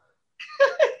 No.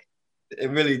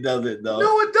 It really doesn't, though.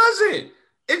 No, it doesn't.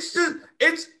 It's just,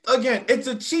 it's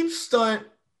a cheap stunt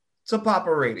to pop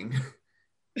a rating.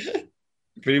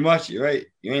 Pretty much, you're right.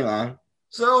 You ain't lying.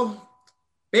 So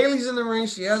Bayley's in the ring.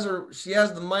 She has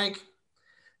the mic,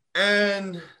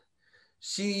 and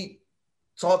she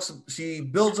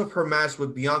builds up her match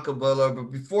with Bianca Belair,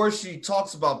 but before she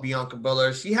talks about Bianca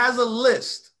Belair, she has a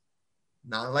list.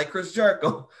 Not like Chris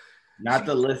Jericho.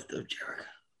 The list of Jericho.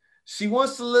 She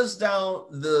wants to list down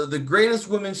the greatest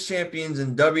women's champions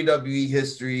in WWE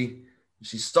history.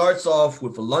 She starts off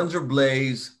with Alundra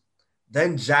Blaze,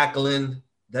 then Jacqueline,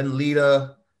 then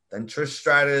Lita, then Trish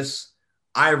Stratus,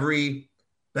 Ivory,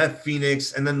 Beth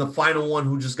Phoenix, and then the final one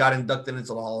who just got inducted into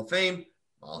the Hall of Fame,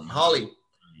 Molly Holly.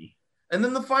 And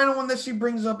then the final one that she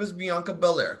brings up is Bianca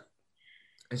Belair.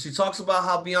 And she talks about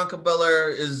how Bianca Belair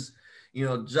is, you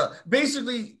know,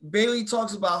 basically Bayley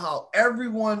talks about how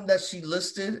everyone that she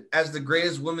listed as the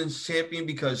greatest women's champion,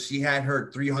 because she had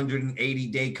her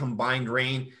 380-day combined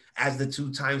reign as the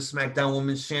two-time SmackDown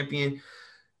Women's Champion,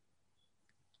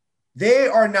 they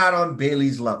are not on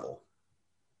Bayley's level.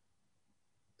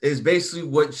 Is basically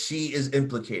what she is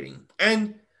implicating.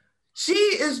 And she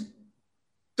is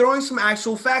throwing some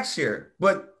actual facts here,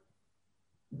 but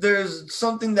there's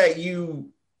something that you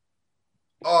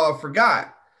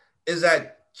forgot, is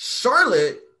that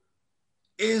Charlotte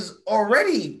is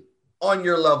already on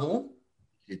your level.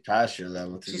 She's past your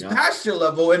level. Past your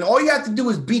level, and all you have to do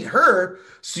is beat her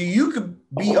so you could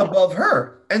be above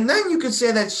her. And then you could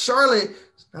say that Charlotte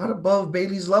is not above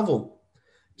Bayley's level.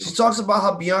 She talks about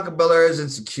how Bianca Belair is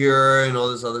insecure and all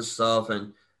this other stuff,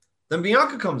 and then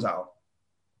Bianca comes out.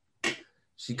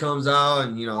 She comes out,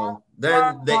 and, you know,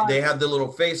 then they have the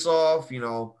little face-off, you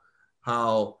know,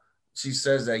 how she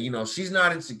says that, you know, she's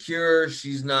not insecure.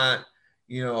 She's not,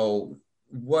 you know,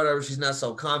 whatever. She's not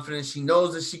self-confident. She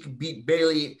knows that she can beat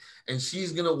Bayley, and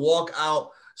she's going to walk out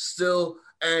still.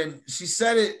 And she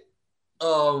said it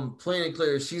plain and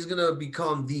clear. She's going to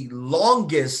become the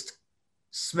longest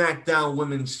SmackDown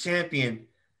Women's Champion.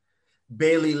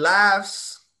 Bayley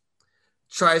laughs,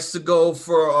 tries to go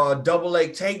for a double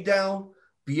leg takedown.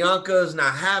 Bianca is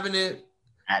not having it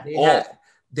at all.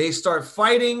 They start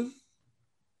fighting.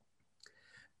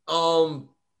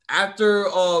 After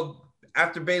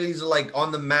Bayley's like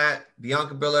on the mat,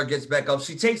 Bianca Belair gets back up.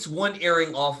 She takes one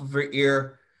earring off of her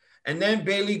ear, and then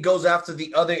Bayley goes after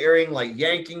the other earring, like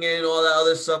yanking it and all that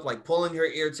other stuff, like pulling her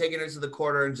ear, taking her to the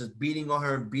corner, and just beating on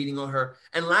her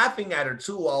and laughing at her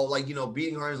too, while, like, you know,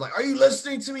 beating her. Is like, "Are you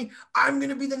listening to me? I'm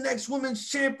gonna be the next women's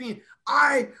champion.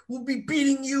 I will be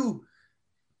beating you."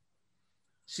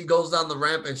 She goes down the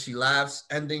ramp and she laughs,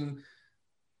 ending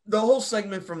the whole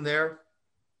segment from there.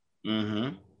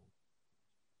 Mm-hmm.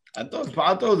 I thought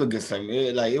it was a good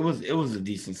segment. It was a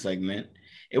decent segment.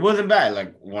 It wasn't bad.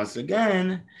 Like, once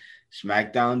again,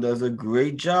 SmackDown does a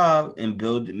great job in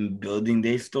building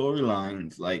their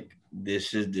storylines. Like,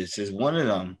 this is one of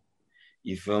them.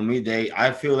 You feel me?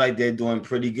 I feel like they're doing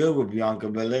pretty good with Bianca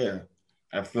Belair.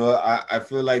 I feel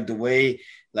like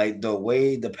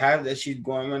the path that she's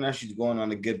going right now, she's going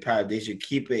on a good path. They should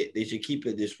keep it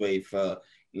this way for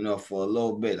a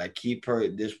little bit. Like, keep her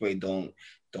this way. Don't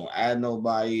Don't add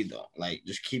nobody. Don't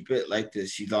just keep it like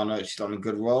this. She's on a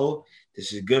good roll.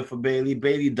 This is good for Bayley.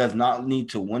 Bayley does not need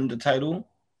to win the title.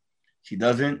 She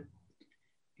doesn't.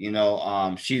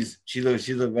 She's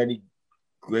already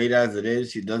great as it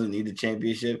is. She doesn't need the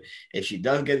championship. If she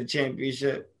does get a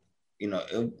championship,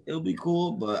 it'll be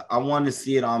cool. But I want to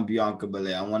see it on Bianca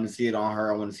Belair. I want to see it on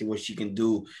her. I want to see what she can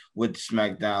do with the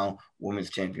SmackDown Women's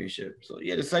Championship. So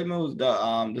yeah, the segment was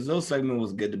this little segment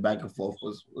was good. The back and forth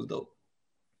was dope.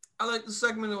 I liked the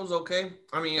segment. It was okay.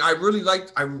 I mean, I would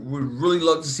really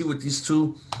love to see what these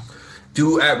two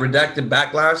do at Redacted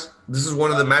Backlash. This is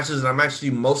one of the matches that I'm actually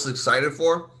most excited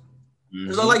for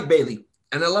because I like Bayley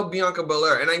and I love Bianca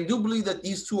Belair. And I do believe that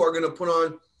these two are going to put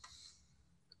on,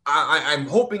 I'm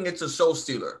hoping it's a show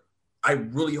stealer. I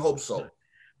really hope so.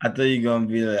 I thought you were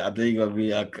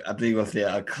gonna say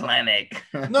a clinic.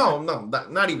 No,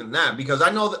 not even that, because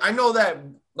I know that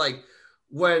like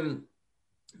when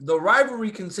the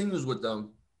rivalry continues with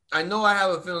them, I know I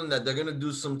have a feeling that they're gonna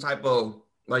do some type of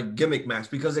like gimmick match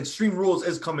because Extreme Rules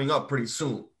is coming up pretty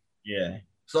soon. Yeah.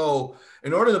 So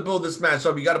in order to build this match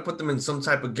up, you got to put them in some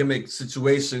type of gimmick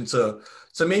situation to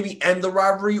maybe end the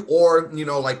rivalry, or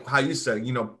like how you said,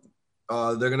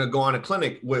 they're gonna go on a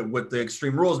clinic with the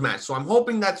Extreme Rules match. So I'm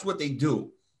hoping that's what they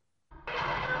do.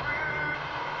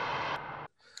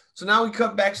 So now we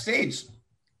cut backstage.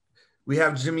 We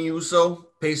have Jimmy Uso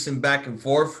pacing back and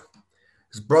forth.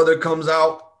 His brother comes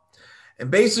out, and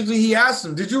basically he asks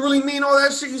him, "Did you really mean all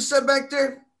that shit you said back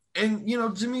there?" And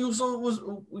Jimmy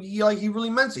Uso he really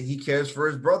meant it. He cares for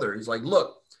his brother. He's like,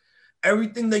 "Look,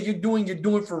 everything that you're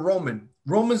doing for Roman.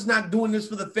 Roman's not doing this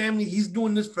for the family. He's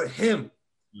doing this for him."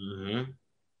 Mm-hmm.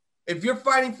 If you're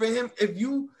fighting for him, if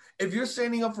you're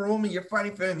standing up for Roman, you're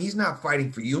fighting for him. He's not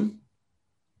fighting for you.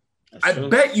 I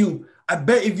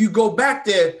bet if you go back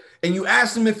there and you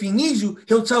ask him if he needs you,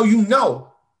 he'll tell you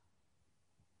no.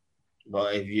 Well,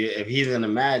 if he's in a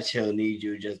match, he'll need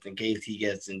you just in case he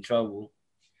gets in trouble.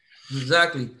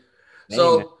 Exactly.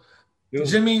 So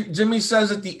Jimmy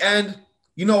says at the end,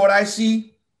 "You know what I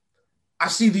see? I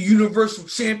see the Universal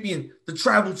Champion, the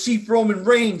Tribal Chief Roman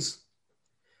Reigns,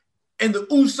 and the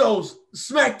Usos,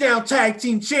 SmackDown Tag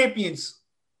Team Champions."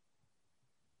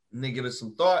 And they give it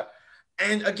some thought.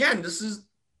 And again, this is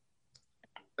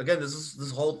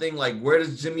this whole thing. Like, where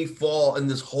does Jimmy fall in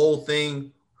this whole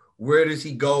thing? Where does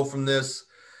he go from this?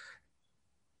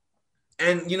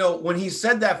 And, when he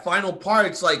said that final part,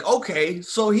 it's like, okay,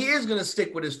 so he is going to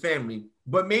stick with his family,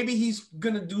 but maybe he's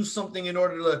going to do something in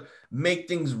order to make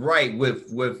things right with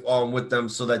them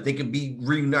so that they can be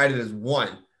reunited as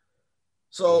one.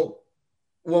 So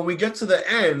when we get to the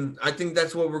end, I think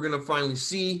that's what we're going to finally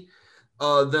see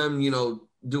them,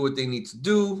 do what they need to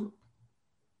do.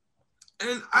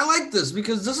 And I like this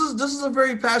because this is a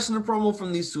very passionate promo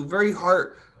from these two. Very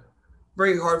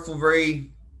heartful,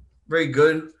 very, very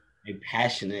good. Very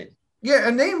passionate. Yeah,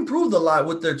 and they improved a lot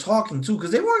with their talking too,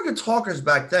 because they weren't good talkers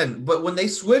back then. But when they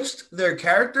switched their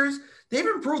characters, they've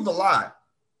improved a lot.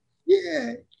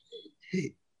 Yeah.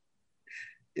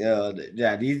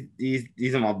 Yeah,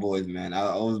 these are my boys, man.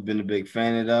 I've always been a big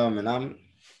fan of them, and I'm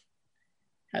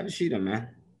happy to see them,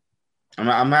 man.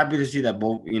 I'm happy to see that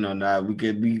both, that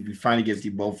we finally get to see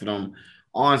both of them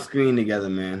on screen together,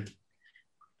 man.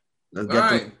 Let's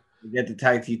get the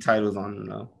tag team titles on them,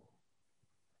 though.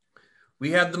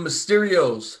 We have the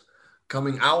Mysterios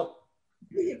coming out.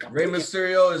 Rey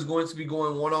Mysterio is going to be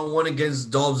going one-on-one against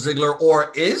Dolph Ziggler,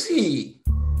 or is he?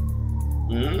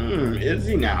 Is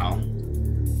he now?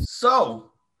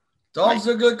 So, Dolph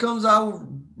Ziggler comes out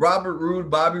with Robert Roode,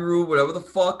 Bobby Roode, whatever the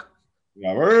fuck.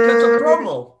 Gets a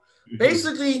promo.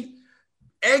 Basically,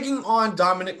 egging on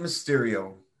Dominic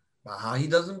Mysterio about how he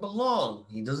doesn't belong.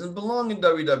 He doesn't belong in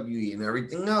WWE and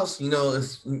everything else.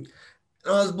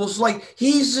 It's bullshit. Like,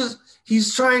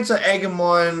 he's trying to egg him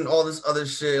on all this other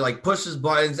shit, like push his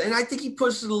buttons. And I think he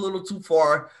pushed it a little too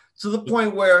far to the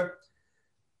point where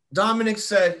Dominic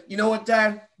said, "You know what,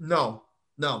 Dad? No,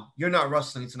 you're not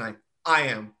wrestling tonight. I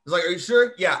am." He's like, "Are you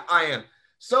sure?" "Yeah, I am."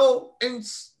 So, and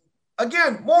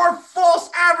again, more false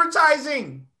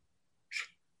advertising.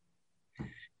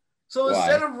 So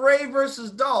instead of Rey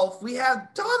versus Dolph, we have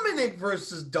Dominic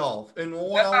versus Dolph in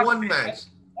one-on-one match.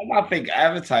 I'm not fake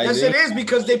advertising. Yes, it is,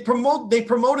 because they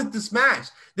promoted this match.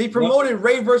 They promoted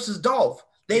Rey versus Dolph.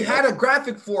 They had a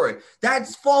graphic for it.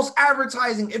 That's false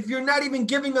advertising. If you're not even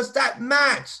giving us that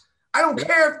match, I don't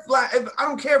care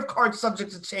if card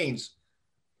subject to change.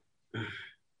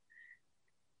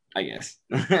 I guess.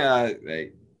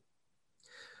 Right.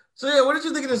 So yeah, what did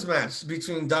you think of this match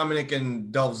between Dominic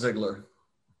and Dolph Ziggler?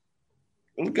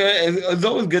 Okay, it's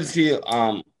always good to see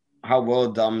how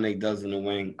well Dominic does in the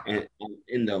ring.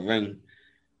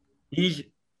 He's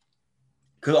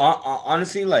because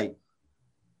honestly, like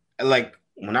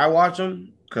when I watch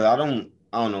him, because I don't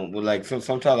know, but like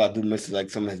sometimes I do miss like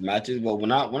some of his matches. But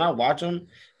when I watch him,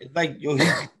 it's like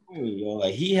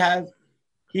like he has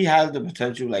the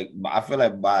potential. Like I feel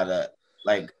like by the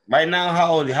like right now,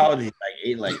 how old is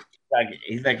he? Like eight,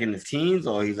 he's like in his teens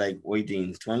or he's like what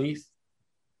teens, 20s?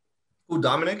 Who,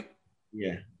 Dominic?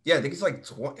 Yeah. Yeah, I think he's like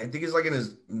I think he's like in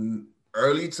his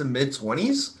early to mid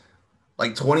 20s,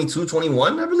 like 22,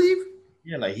 21, I believe.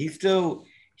 Yeah, like he's still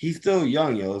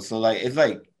young, yo. So like it's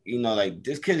like like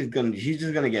this kid he's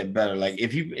just gonna get better. Like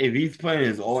if he's putting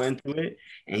his all into it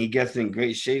and he gets in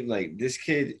great shape, like this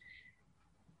kid,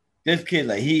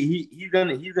 like he's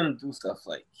gonna do stuff.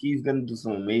 Like he's gonna do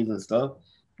some amazing stuff.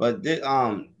 But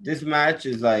this match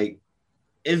is like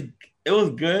it was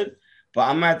good, but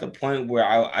I'm at the point where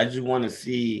I just want to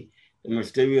see the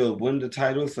Mysterio win the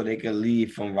title so they can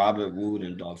leave from Robert Roode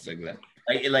and Dolph Ziggler.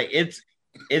 Like it's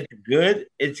good.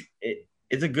 It's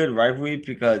a good rivalry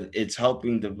because it's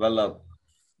helping develop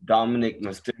Dominic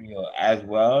Mysterio as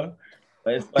well.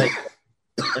 But it's like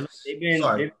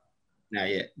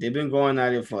they've been going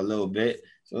at it for a little bit.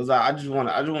 So it's like I just want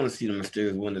to see the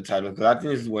Mysterios win the title because I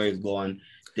think this is where it's going.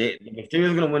 The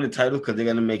Mysterios gonna win the title because they're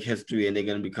gonna make history and they're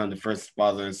gonna become the first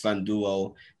father and son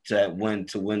duo to win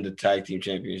the tag team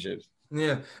championships.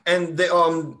 Yeah, and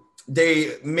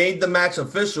they made the match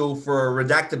official for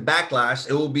Redacted Backlash.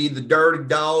 It will be the Dirty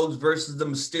Dogs versus the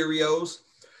Mysterios,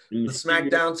 the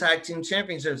SmackDown Tag Team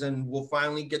Championships, and we'll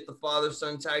finally get the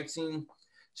father-son tag team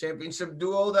championship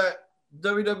duo that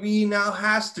WWE now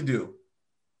has to do.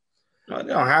 No, they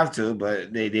don't have to,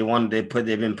 but they've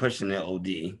been pushing it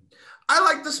OD. I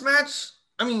like this match.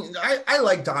 I mean, I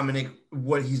like Dominic,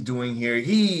 what he's doing here.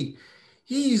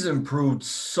 He's improved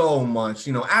so much.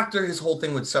 After his whole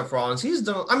thing with Seth Rollins, he's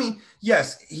done. I mean,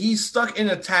 yes, he's stuck in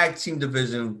a tag team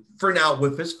division for now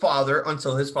with his father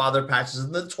until his father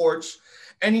passes the torch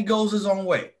and he goes his own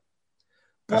way.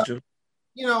 But,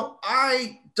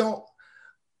 I don't.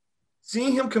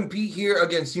 Seeing him compete here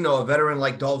against, a veteran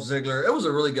like Dolph Ziggler, it was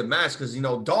a really good match because,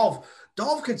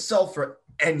 Dolph could sell for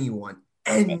anyone.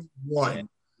 Anyone.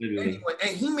 And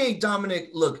he made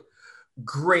Dominic look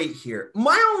great here.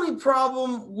 My only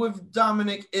problem with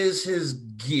Dominic is his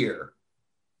gear.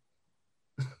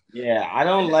 Yeah, I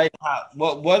don't like how.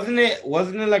 Well, wasn't it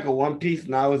like a one piece?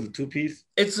 Now it's a two piece.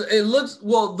 It looks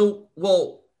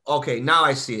okay. Now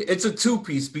I see it. It's a two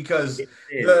piece because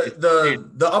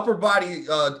the upper body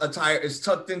attire is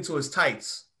tucked into his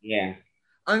tights. Yeah,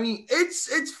 I mean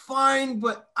it's fine,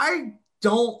 but I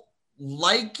don't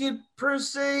like it per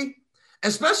se,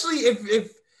 especially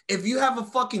if you have a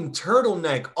fucking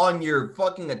turtleneck on your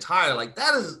fucking attire. Like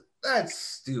that's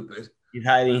stupid. He's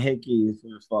hiding hickeys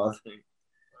from his father.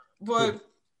 But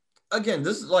again,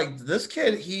 this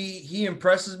kid, he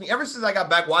impresses me ever since I got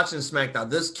back watching SmackDown.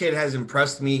 This kid has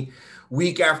impressed me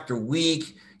week after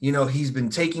week. He's been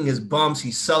taking his bumps.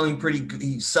 He's selling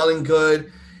he's selling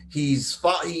good. He's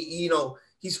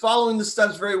following the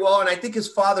steps very well. And I think his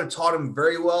father taught him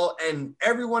very well. And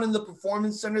everyone in the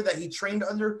performance center that he trained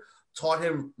under taught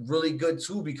him really good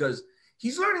too, because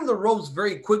he's learning the ropes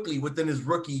very quickly within his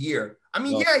rookie year. I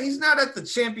mean, he's not at the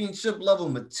championship level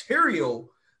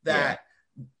material that,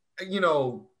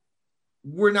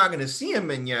 we're not going to see him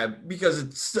in yet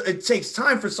because it takes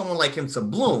time for someone like him to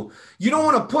bloom. You don't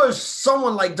want to push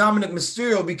someone like Dominic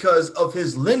Mysterio because of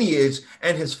his lineage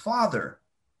and his father.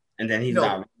 And then he's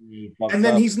not ready. And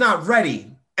then he's not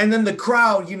ready. And then the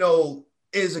crowd,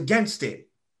 is against it.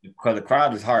 Because the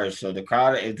crowd is harsh. So the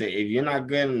crowd, if you're not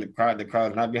good, and the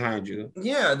crowd's not behind you.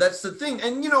 Yeah, that's the thing.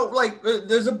 And,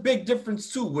 there's a big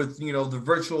difference, too, with, the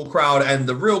virtual crowd and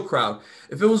the real crowd.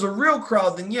 If it was a real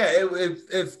crowd, then,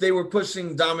 if they were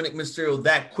pushing Dominic Mysterio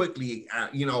that quickly,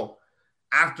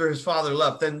 after his father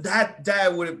left, then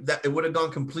it would have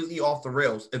gone completely off the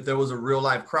rails if there was a real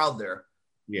live crowd there.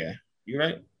 Yeah, you're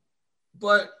right.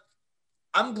 But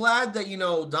I'm glad that,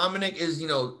 Dominic is,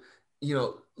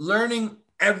 learning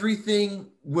everything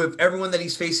with everyone that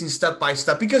he's facing step by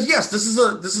step, because yes, this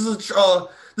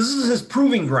is his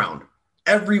proving ground.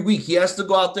 Every week he has to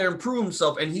go out there and prove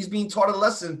himself, and he's being taught a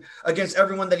lesson against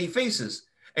everyone that he faces,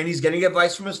 and he's getting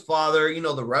advice from his father. The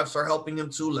refs are helping him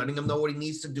too, letting him know what he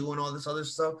needs to do and all this other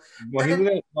stuff. But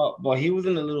he was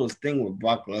in a little thing with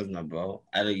Brock Lesnar, bro,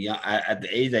 at the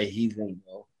age that he's in,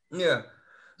 bro. Yeah.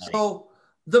 So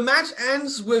the match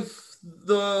ends with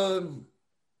the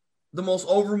most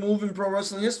over move in pro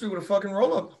wrestling history with a fucking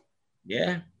roll-up.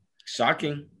 Yeah.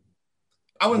 Shocking.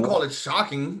 I wouldn't call it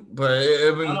shocking, but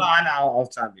I know. I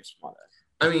was trying to be smart.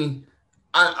 I mean,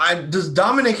 does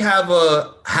Dominic have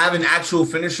an actual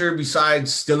finisher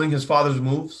besides stealing his father's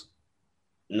moves?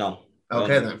 No.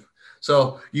 Okay, then.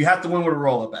 So you have to win with a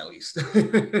roll up at least.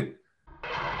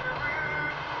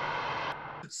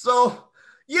 So,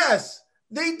 yes,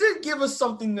 they did give us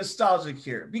something nostalgic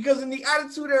here because in the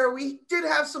Attitude Era, we did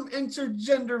have some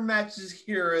intergender matches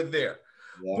here or there.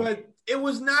 Yeah. But it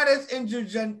was not as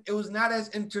intergender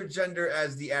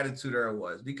as the Attitude Era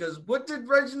was, because what did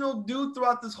Reginald do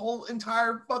throughout this whole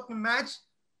entire fucking match?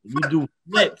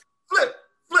 Flip.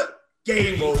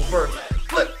 Game over.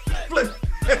 Flip.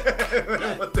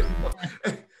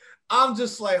 I'm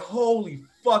just like, holy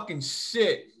fucking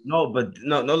shit. No, but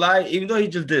no lie. Even though he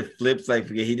just did flips, like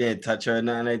he didn't touch her or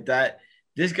nothing like that.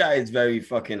 This guy is very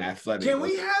fucking athletic. Can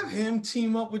we have him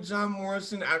team up with John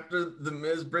Morrison after The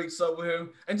Miz breaks up with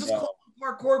him and just call them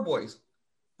Parkour Boys?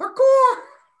 Parkour!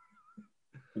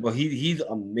 Well, he's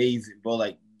amazing, bro.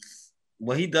 Like,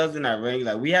 what he does in that ring,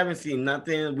 like, we haven't seen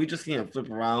nothing. We just see him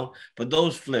flip around, but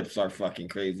those flips are fucking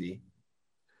crazy.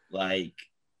 Like,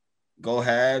 go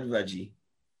ahead, Reggie.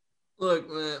 Look,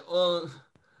 man, all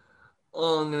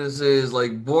I'm gonna say is,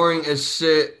 like, boring as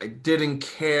shit. I didn't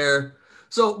care.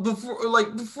 So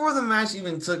before the match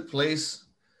even took place,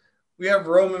 we have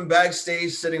Roman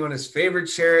backstage sitting on his favorite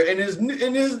chair in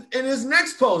his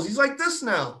next pose. He's like this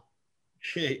now.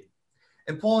 Shit.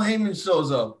 And Paul Heyman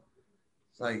shows up.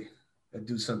 It's like, I gotta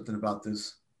do something about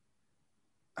this.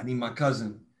 I need my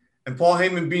cousin. And Paul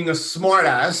Heyman, being a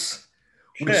smartass,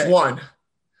 which one?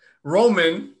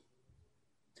 Roman.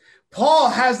 Paul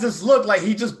has this look like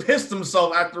he just pissed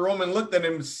himself after Roman looked at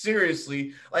him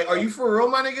seriously. Like, are you for real,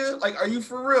 my nigga? Like, are you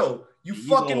for real? You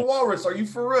fucking walrus. Are you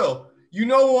for real? You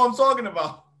know who I'm talking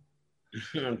about.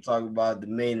 I'm talking about the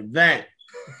main event.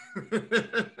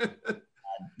 God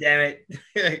damn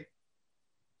it.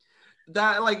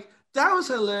 That was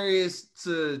hilarious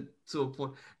to a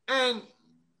point. And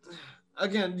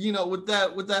again, you know, with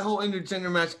that whole intergender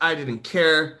match, I didn't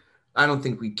care. I don't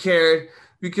think we cared.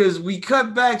 Because we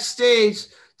cut backstage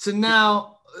to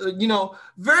now,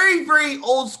 very, very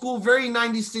old school, very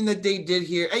 90s thing that they did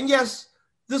here. And yes,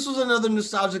 this was another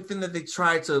nostalgic thing that they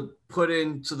tried to put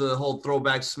into the whole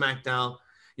throwback SmackDown.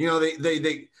 You know,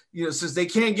 they since they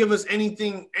can't give us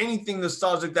anything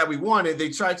nostalgic that we wanted,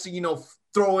 they tried to,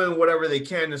 throw in whatever they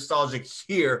can nostalgic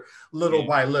here, little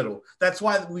by little. That's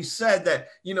why we said that,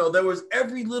 there was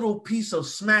every little piece of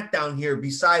SmackDown here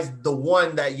besides the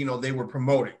one that, they were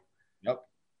promoting.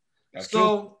 That's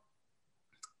so true.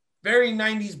 Very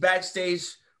 90s backstage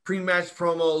pre-match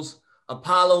promos.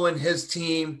 Apollo and his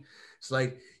team. It's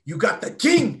like, you got the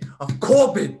king of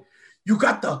Corbin. You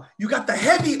got the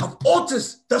heavy of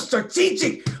Otis, the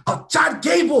strategic of Chad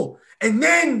Gable. And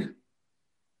then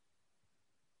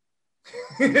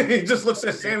he just looks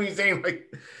at Sami Zayn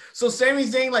like, so Sami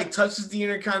Zayn like touches the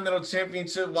Intercontinental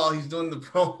Championship while he's doing the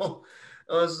promo.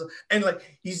 And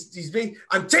like he's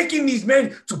I'm taking these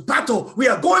men to battle. We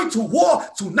are going to war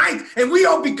tonight, and we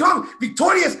all become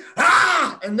victorious.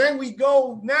 And then we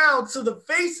go now to the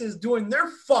faces doing their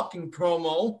fucking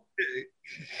promo.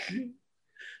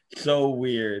 So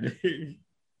weird.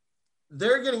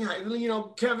 They're getting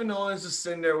hyped. Kevin Owens just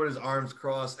sitting there with his arms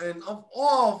crossed. And of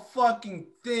all fucking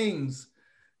things,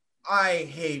 I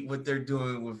hate what they're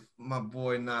doing with my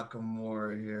boy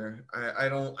Nakamura here. I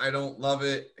don't love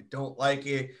it. I don't like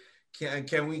it.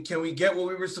 Can we get what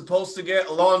we were supposed to get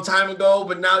a long time ago,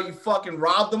 but now you fucking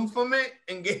robbed them from it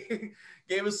and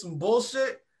gave us some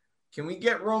bullshit? Can we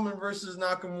get Roman versus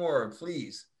Nakamura,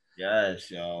 please? Yes,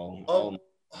 yo.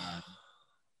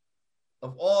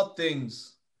 Of all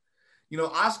things,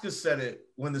 Asuka said it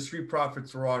when the Street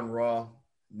Profits were on Raw.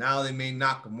 Now they made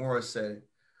Nakamura say it.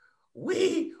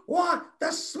 We want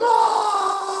the smoke.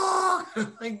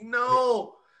 Like,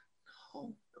 no.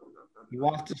 You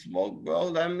want the smoke, bro?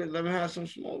 Let me have some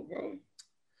smoke, bro.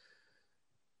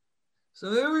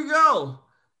 So there we go.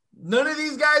 None of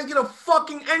these guys get a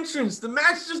fucking entrance. The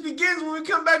match just begins when we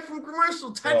come back from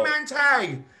commercial. 10-man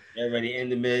tag. They're already in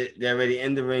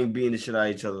the ring, beating the shit out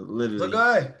of each other. Literally. Look,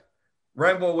 guy.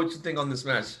 Rainbow, what you think on this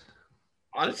match?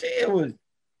 Honestly, it was.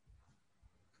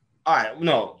 All right,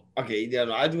 no. Okay, yeah,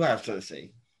 no, I do have something to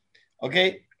say.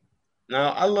 Okay, now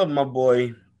I love my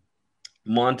boy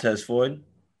Montez Ford,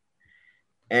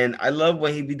 and I love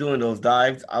when he be doing those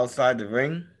dives outside the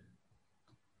ring.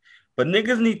 But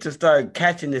niggas need to start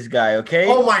catching this guy, okay?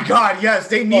 Oh my God, yes,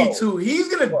 they need to. He's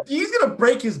gonna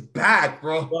break his back,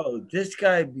 bro. Bro, this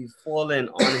guy be falling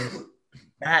on his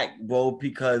back, bro,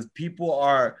 because people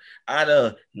are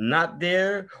either not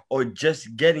there or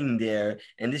just getting there,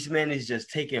 and this man is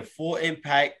just taking full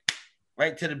impact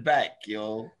right to the back,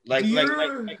 yo. Like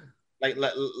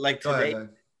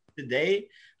today,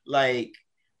 like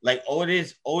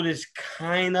Otis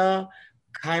kind of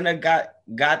kind of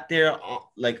got there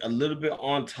like a little bit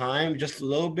on time, just a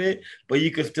little bit, but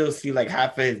you could still see like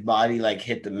half of his body like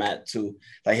hit the mat too,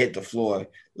 like hit the floor.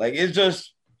 Like it's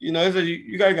just you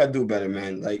guys gotta do better,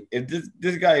 man. Like if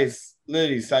this guy is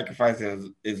literally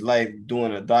sacrificing his life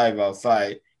doing a dive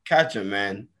outside, catch him,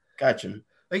 man, catch him.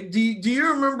 Like, do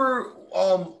you remember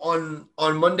on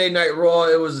Monday Night Raw,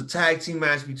 it was a tag team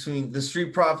match between the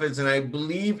Street Profits and I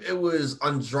believe it was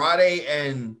Andrade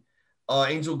and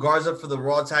Angel Garza for the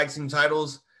Raw tag team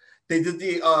titles. They did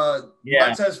the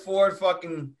Montez Ford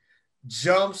fucking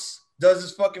jumps, does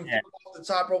his fucking flip off the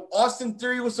top rope. Austin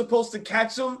Theory was supposed to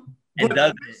catch him, and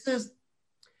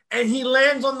he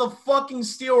lands on the fucking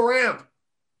steel ramp.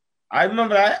 I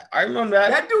remember that.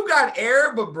 That dude got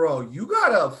air, but bro, you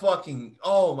gotta fucking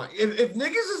if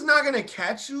niggas is not gonna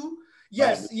catch you,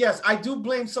 yes, I do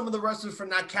blame some of the wrestlers for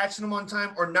not catching him on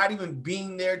time or not even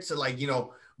being there to like,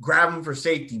 grab him for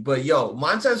safety. But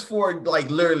Montez Ford, like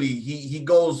literally, he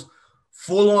goes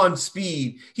full on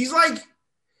speed. He's like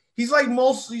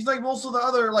most of the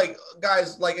other like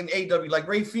guys like in AW, like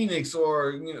Ray Phoenix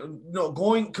or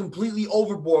going completely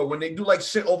overboard when they do like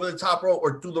shit over the top rope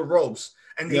or through the ropes.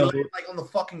 And they land like on the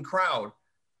fucking crowd.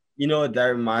 You know what that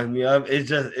reminds me of? It's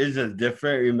just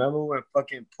different. Remember when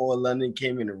fucking Paul London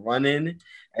came in running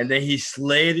and then he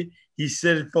slid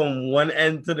from one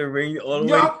end to the ring all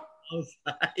the way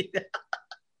outside.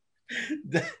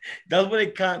 That's what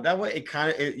it kind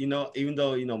of, even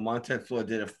though Montez Ford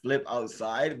did a flip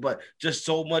outside, but just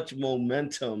so much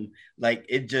momentum, like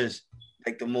it just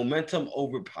like the momentum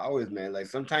overpowers, man. Like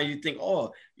sometimes you think,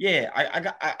 oh yeah,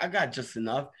 I got just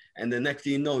enough, and the next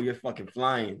thing you know, you're fucking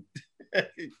flying.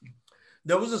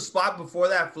 There was a spot before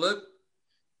that flip.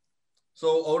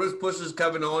 So Otis pushes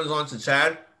Kevin Owens onto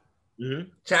Chad. Mm-hmm.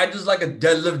 Chad does like a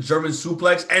deadlift German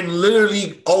suplex, and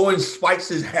literally Owens spikes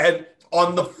his head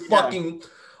on the fucking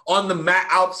on the mat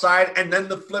outside, and then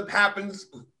the flip happens.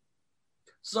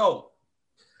 So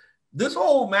this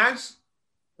whole match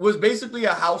was basically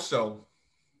a house show.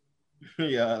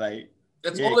 Yeah, like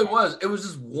that's all it was. It was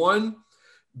just one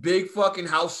big fucking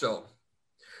house show.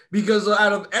 Because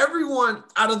out of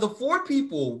the 4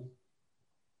 people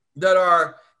that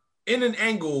are in an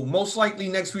angle, most likely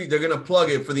next week they're gonna plug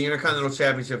it for the Intercontinental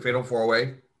Championship Fatal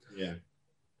 4-Way. Yeah.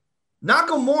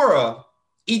 Nakamura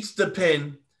eats the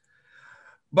pin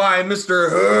by Mr.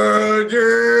 Who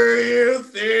do you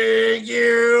think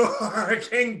you are?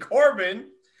 King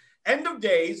Corbin. End of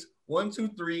days. 1, 2,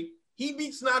 3. He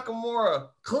beats Nakamura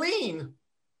clean.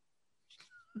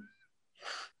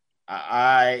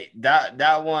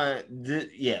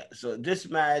 So this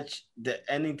match,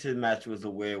 the ending to the match was a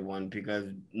weird one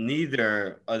because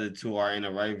neither of the two are in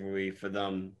a rivalry for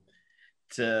them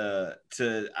to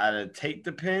either take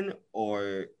the pin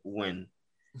or win.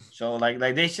 So like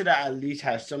they should have at least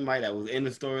had somebody that was in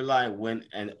the storyline win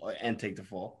and take the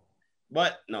fall.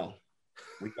 But no.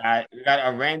 We got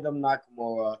a random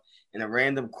Nakamura and a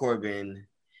random Corbin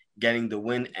getting the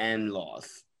win and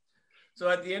loss. So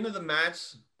at the end of the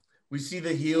match, we see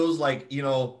the heels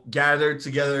gathered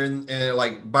together and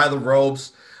like by the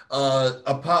ropes.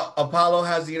 Apollo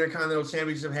has the Intercontinental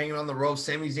Championship hanging on the ropes.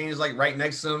 Sami Zayn is like right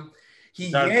next to him.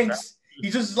 He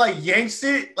just like yanks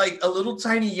it like a little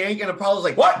tiny yank, and Apollo's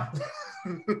like, "What?"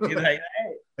 He's like,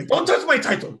 hey, "Don't touch my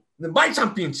title, my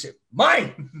championship,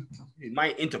 mine."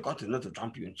 My Intercontinental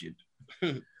Championship.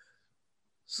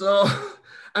 So,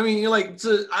 I mean,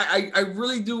 I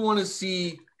really do want to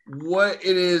see what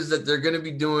it is that they're going to be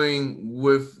doing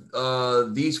with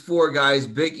these 4 guys,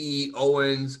 Big E,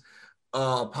 Owens,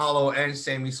 Apollo, and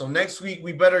Sammy. So next week,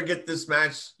 we better get this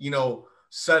match,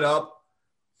 set up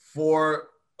for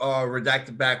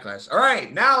Redacted Backlash. All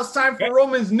right, now it's time for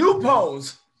Roman's new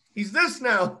pose. He's this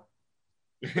now.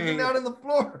 Looking down on the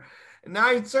floor. And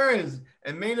now he turns,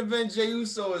 and main event Jey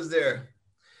Uso is there.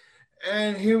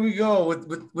 And here we go with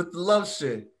the love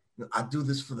shit. I do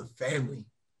this for the family.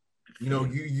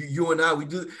 You and I, we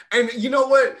do. And you know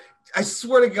what? I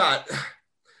swear to God,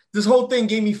 this whole thing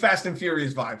gave me Fast and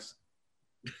Furious vibes.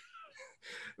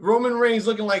 Roman Reigns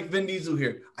looking like Vin Diesel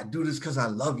here. I do this because I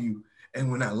love you.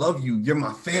 And when I love you, you're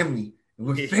my family. And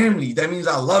we're family. That means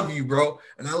I love you, bro.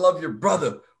 And I love your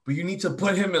brother. But you need to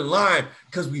put him in line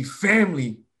because we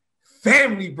family.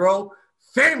 Family, bro.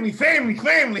 Family.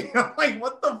 I'm like,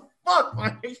 what the fuck, my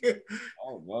nigga?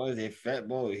 Oh, bro, is it fat,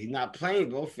 bro? He's not playing,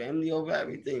 bro. Family over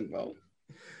everything, bro.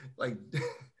 Like,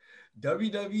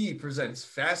 WWE presents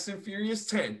Fast and Furious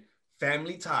 10,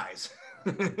 Family Ties.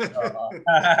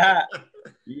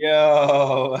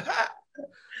 Yo.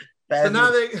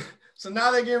 So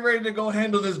now they're getting ready to go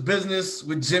handle this business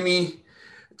with Jimmy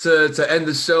to end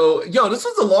the show. Yo, this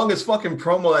was the longest fucking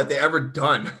promo that they ever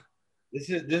done. This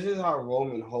is how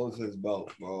Roman holds his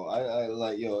belt, bro. I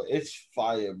like yo, it's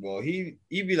fire, bro. He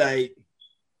be like,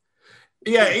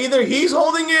 Yeah, either he's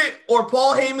holding it or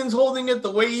Paul Heyman's holding it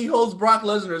the way he holds Brock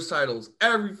Lesnar's titles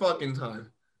every fucking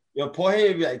time. yo, Paul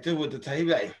Heyman be like, this with the title. He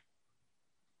be like,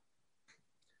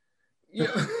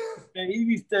 Yeah. man, he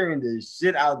be staring the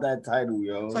shit out that title,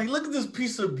 yo. It's like, look at this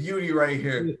piece of beauty right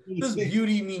here. This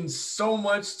beauty means so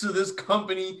much to this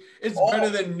company. It's better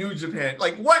than New Japan.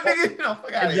 Like, what, nigga? No,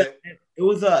 fuck out of here. It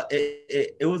was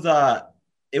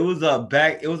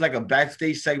like a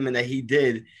backstage segment that he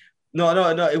did. No.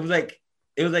 It was like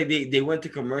they went to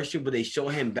commercial, but they show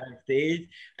him backstage,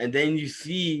 and then you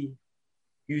see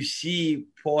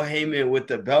Paul Heyman with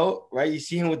the belt, right? You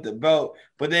see him with the belt,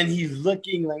 but then he's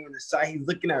looking like on the side. He's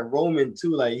looking at Roman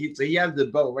too, like he has the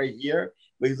belt right here,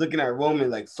 but he's looking at Roman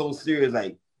like so serious,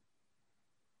 like.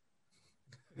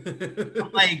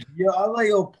 I'm like,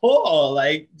 yo, Paul,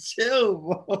 like, chill,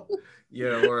 bro.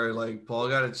 Yeah, or like Paul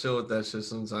gotta chill with that shit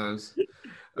sometimes.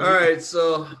 All right,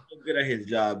 so He's good at his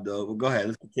job though. But go ahead,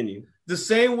 let's continue. the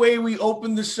same way we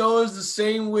opened the show is the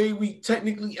same way we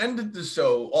technically ended the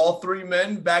show. All three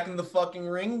men back in the fucking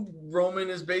ring. Roman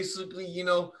is basically,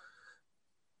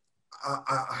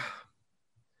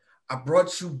 I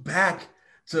brought you back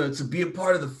to be a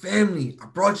part of the family. I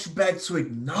brought you back to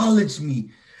acknowledge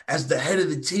me as the head of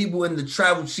the table and the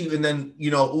tribal chief. And then,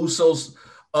 Usos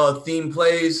theme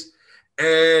plays.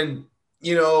 And,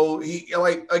 he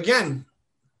like, again,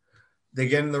 they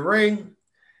get in the ring.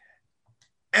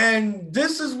 And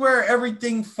this is where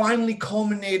everything finally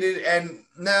culminated. And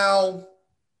now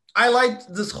I liked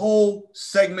this whole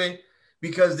segment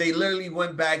because they literally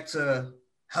went back to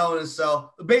Hell in a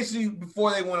Cell. Basically,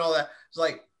 before they went all that, it's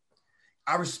like,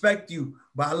 I respect you,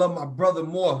 but I love my brother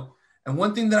more. And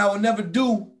one thing that I would never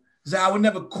do is that I would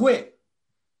never quit.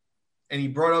 And he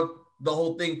brought up the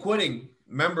whole thing quitting.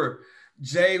 Remember,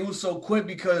 Jey Uso quit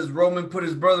because Roman put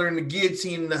his brother in the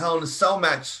guillotine in the Hell in a Cell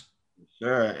match.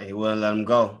 Sure, he wouldn't let him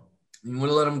go. He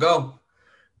wouldn't let him go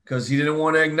because he didn't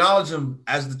want to acknowledge him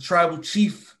as the tribal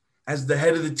chief, as the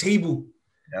head of the table.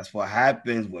 That's what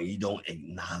happens when you don't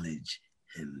acknowledge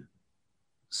him.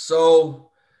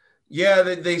 So, yeah,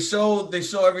 they show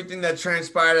everything that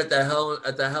transpired at the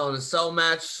Hell in a Cell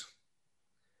match,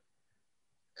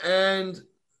 and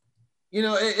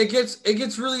it gets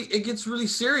really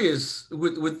serious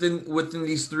within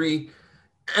these three,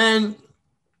 and.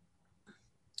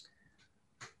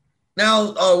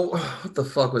 Now, what the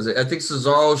fuck was it? I think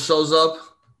Cesaro shows up.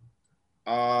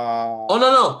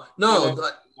 No.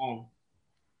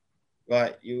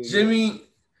 But Jimmy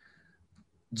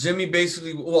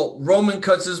basically, Roman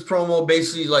cuts his promo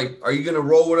basically like, are you going to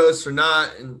roll with us or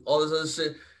not? And all this other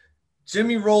shit.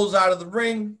 Jimmy rolls out of the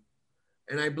ring.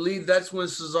 And I believe that's when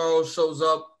Cesaro shows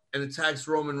up and attacks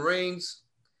Roman Reigns,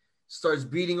 starts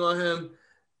beating on him.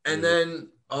 And then,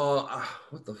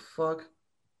 what the fuck?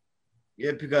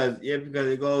 Yeah, because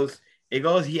it goes.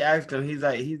 He asked him. He's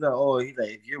like, if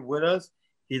you're with us,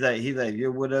 he's like, if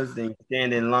you're with us, then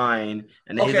stand in line.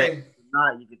 And then he's like, if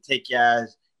not, you can take your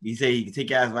ass. He said you can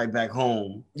take your ass right back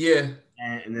home. Yeah.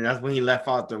 And then that's when he left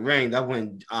out the ring. That's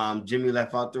when Jimmy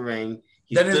left out the ring.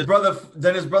 His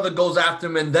brother goes after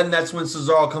him, and then that's when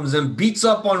Cesaro comes in, beats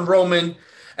up on Roman,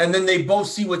 and then they both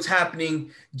see what's happening.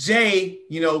 Jey,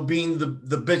 being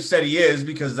the bitch that he is,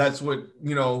 because that's what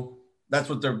that's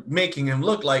what they're making him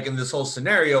look like in this whole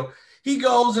scenario. He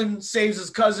goes and saves his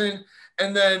cousin,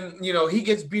 and then, he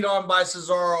gets beat on by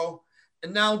Cesaro.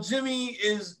 And now Jimmy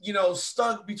is,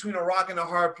 stuck between a rock and a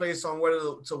hard place on whether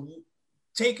to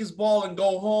take his ball and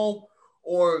go home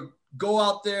or go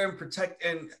out there and protect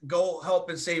and go help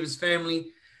and save his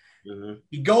family. Mm-hmm.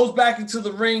 He goes back into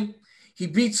the ring. He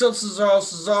beats up Cesaro.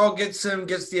 Cesaro gets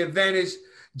the advantage.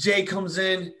 Jey comes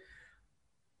in.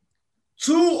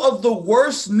 Two of the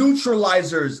worst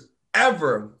neutralizers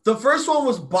ever. The first one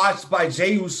was botched by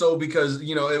Jey Uso because it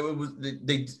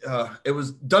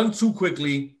was done too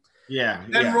quickly. Yeah.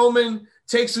 Then Roman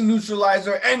takes a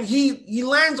neutralizer and he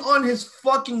lands on his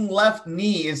fucking left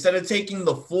knee instead of taking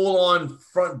the full on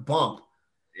front bump.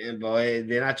 Yeah, boy,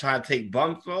 they're not trying to take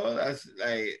bumps, bro. That's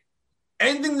like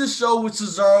ending the show with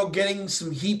Cesaro getting some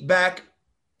heat back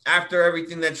after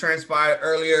everything that transpired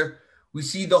earlier. We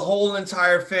see the whole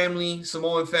entire family,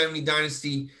 Samoan family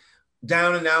dynasty,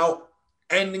 down and out,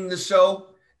 ending the show.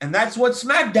 And that's what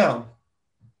SmackDown.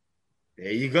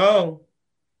 There you go.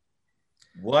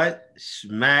 What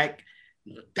SmackDown.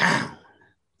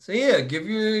 So yeah, give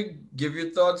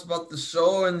your thoughts about the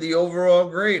show and the overall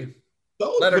grade.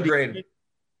 Letter grade. Good.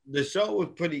 The show was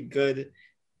pretty good.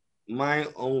 My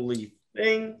only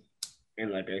thing,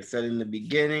 and like I said in the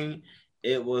beginning,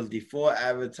 it was the full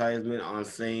advertisement on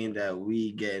saying that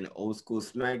we get an old school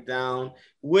SmackDown,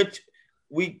 which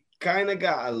we kind of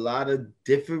got a lot of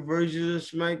different versions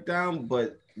of SmackDown,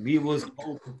 but we was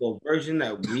hoping for a version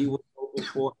that we were hoping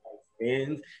for as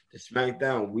fans, the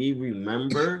SmackDown we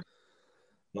remember,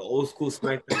 the old school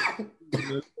SmackDown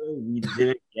we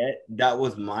didn't get. That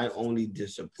was my only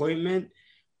disappointment.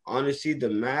 Honestly,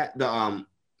 the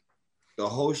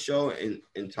whole show in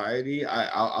entirety,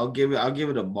 I'll give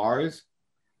it a bars.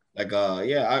 Like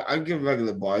I give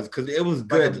regular bars because it was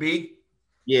good. Like a B?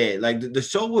 Yeah, like the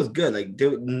show was good. Like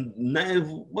there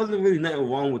wasn't really nothing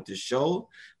wrong with the show,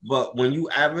 but when you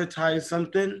advertise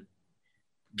something,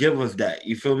 give us that.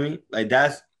 You feel me? Like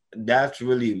that's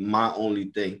really my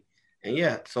only thing. And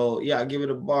yeah, so yeah, I give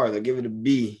it a bar. I give it a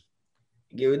B.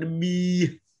 I give it a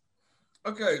B.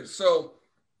 Okay, so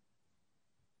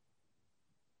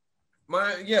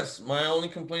my only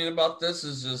complaint about this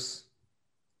is just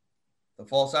the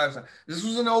false advertising. This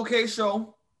was an okay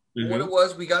show. What it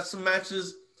was, we got some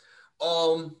matches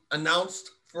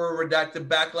announced for Redacted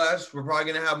Backlash. We're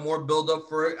probably gonna have more build up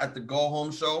for it at the Go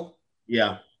Home show.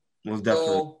 Yeah, most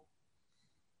definitely. So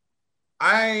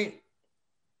I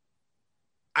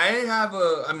didn't have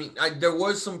there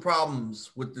was some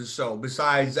problems with the show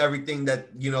besides everything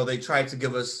that, they tried to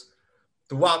give us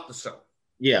throughout the show.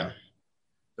 Yeah.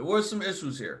 There were some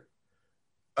issues here.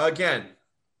 Again,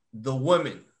 the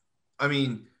women. I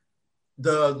mean,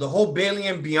 the whole Bayley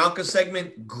and Bianca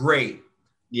segment, great.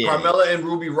 Yeah. Carmella and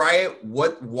Ruby Riott,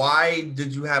 why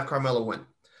did you have Carmella win?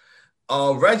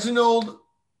 Reginald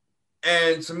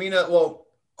and Tamina, well,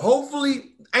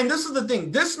 hopefully, and this is the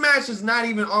thing, this match is not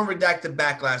even on Redacted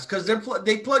Backlash because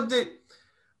they plugged it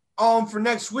for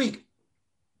next week.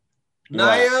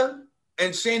 Wow. Nia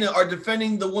and Shayna are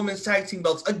defending the women's tag team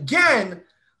belts again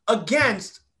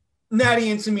against Natty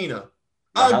and Tamina.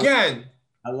 Again.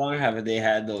 How long have they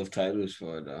had those titles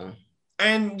for, though?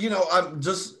 And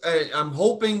I'm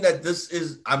hoping this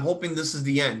is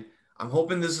the end. I'm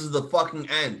hoping this is the fucking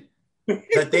end.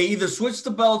 That they either switch the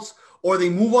belts or they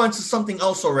move on to something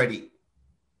else already.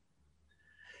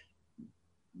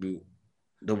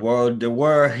 The world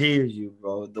hears you,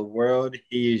 bro. The world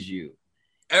hears you.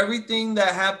 Everything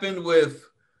that happened with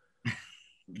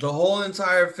the whole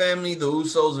entire family, the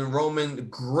Usos and Roman,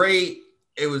 great.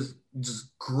 It was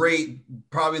just great.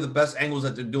 Probably the best angles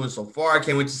that they're doing so far. I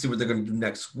can't wait to see what they're going to do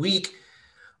next week.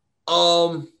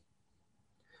 And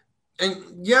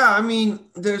yeah, I mean,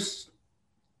 there's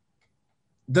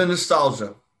the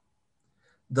nostalgia.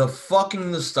 The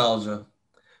fucking nostalgia.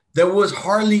 There was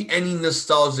hardly any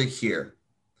nostalgia here.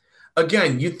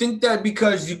 Again, you think that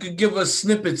because you could give us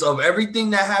snippets of everything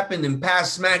that happened in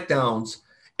past SmackDowns,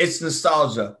 it's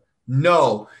nostalgia.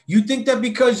 No. You think that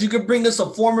because you could bring us a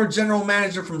former general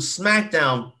manager from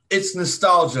SmackDown, it's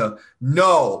nostalgia.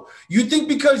 No. You think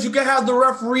because you can have the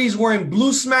referees wearing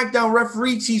blue SmackDown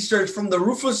referee t-shirts from the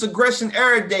Ruthless Aggression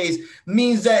era days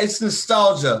means that it's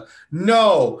nostalgia.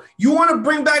 No. You want to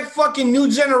bring back fucking new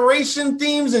generation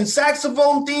themes and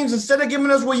saxophone themes instead of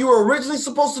giving us what you were originally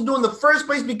supposed to do in the first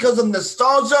place because of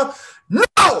nostalgia?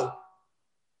 No.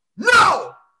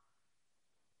 No.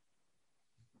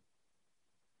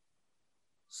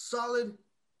 Solid,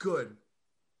 good.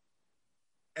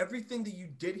 Everything that you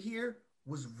did here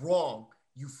was wrong.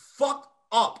 You fucked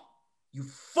up. You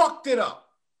fucked it up.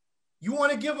 You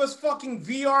want to give us fucking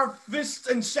VR fists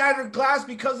and shattered glass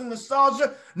because of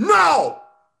nostalgia? No!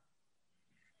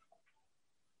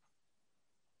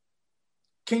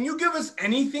 Can you give us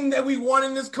anything that we want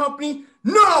in this company?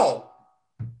 No!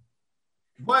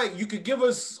 But you could give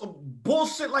us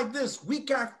bullshit like this week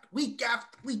after week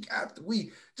after week after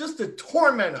week just to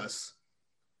torment us.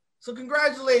 So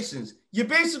congratulations. You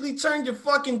basically turned your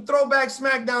fucking throwback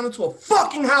SmackDown into a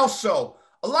fucking house show.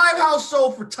 A live house show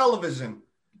for television.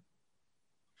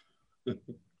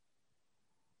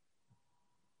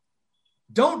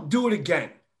 Don't do it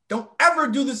again. Don't ever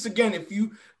do this again if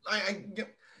you... And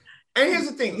here's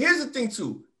the thing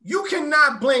too. You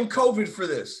cannot blame COVID for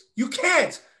this. You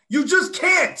can't. You just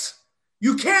can't.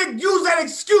 You can't use that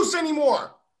excuse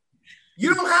anymore.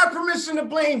 You don't have permission to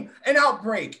blame an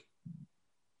outbreak.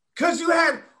 Because you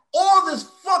had all this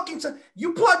fucking time.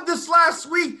 You plugged this last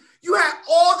week. You had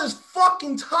all this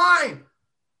fucking time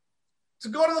to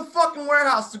go to the fucking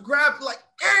warehouse to grab like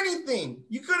anything.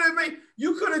 You could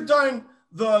have done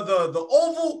the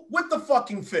oval with the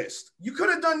fucking fist. You could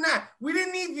have done that. We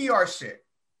didn't need VR shit.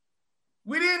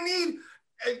 We didn't need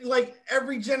like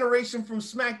every generation from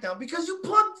SmackDown because you were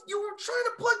trying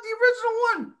to plug the original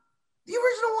one. The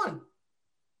original one.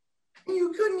 And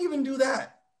you couldn't even do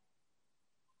that.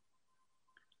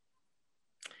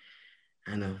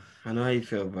 I know how you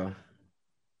feel, bro.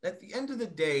 at the end of the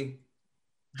day,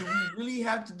 do we really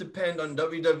have to depend on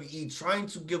WWE trying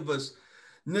to give us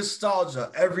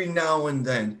nostalgia every now and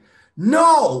then?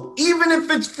 No, even if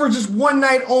it's for just one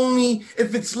night only,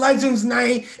 if it's Legends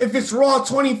Night, if it's Raw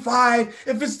 25,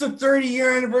 if it's the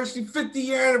 30-year anniversary,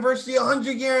 50-year anniversary,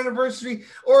 100-year anniversary,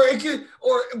 or it could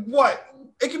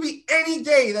be any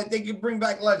day that they could bring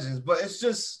back Legends, but it's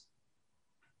just,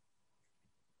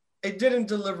 it didn't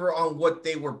deliver on what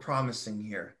they were promising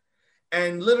here.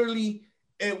 And literally,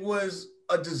 it was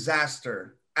a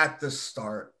disaster at the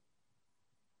start.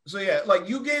 So yeah, like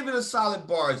you gave it a solid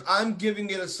bars. I'm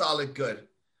giving it a solid good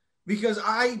because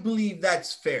I believe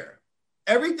that's fair.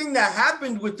 Everything that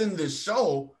happened within this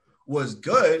show was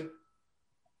good,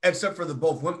 except for the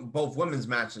both women's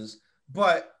matches.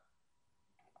 But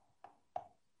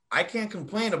I can't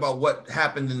complain about what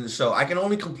happened in the show. I can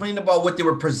only complain about what they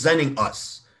were presenting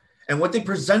us. And what they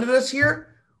presented us here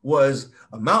was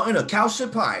a mountain of cow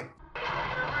shit pie.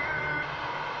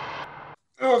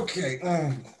 Okay.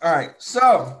 All right.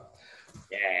 So,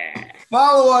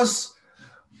 follow us,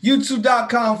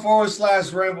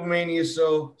 youtube.com/RambleMania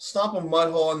Show. Stomp a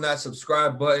mud hole on that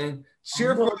subscribe button.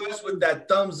 Cheer for us with that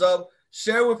thumbs up.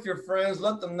 Share with your friends.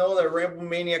 Let them know that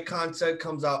RambleMania content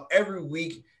comes out every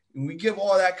week. And we give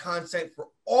all that content for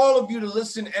all of you to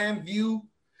listen and view.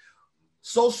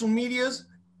 Social medias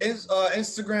is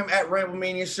Instagram at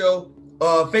RambleMania Show,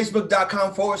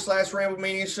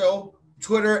 Facebook.com/RambleMania Show.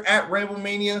 Twitter at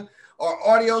RambleMania. Our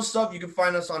audio stuff, you can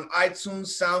find us on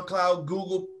iTunes, SoundCloud,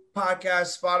 Google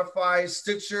Podcasts, Spotify,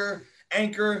 Stitcher,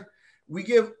 Anchor. We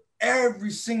give every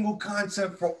single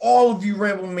content for all of you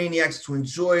Ramble Maniacs to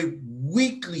enjoy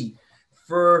weekly.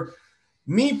 For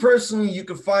me personally, you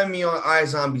can find me on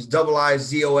iZombies,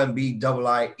 IZombies.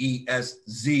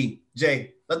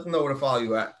 Jay, let them know where to follow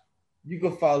you at. You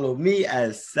can follow me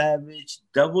as Savage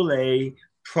AA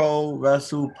Pro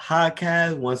Wrestle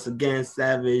Podcast. Once again,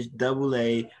 Savage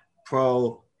AA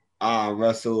Pro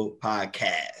Wrestle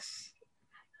Podcast.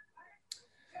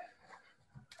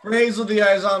 For Hazel the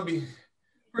iZombie,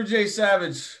 for Jay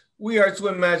Savage, we are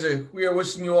Twin Magic. We are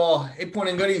wishing you all a point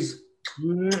and goodies.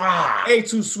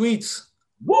 A2 sweets.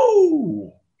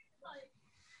 Woo!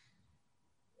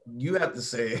 You have to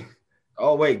say it.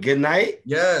 Oh, wait, good night?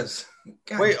 Yes.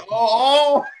 God. Wait,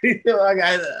 oh. All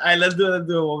right, let's do it.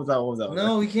 What was that?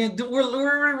 No, we can't do.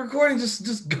 We're recording.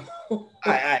 Just go. All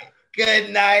right.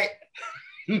 Good night.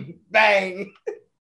 Bang.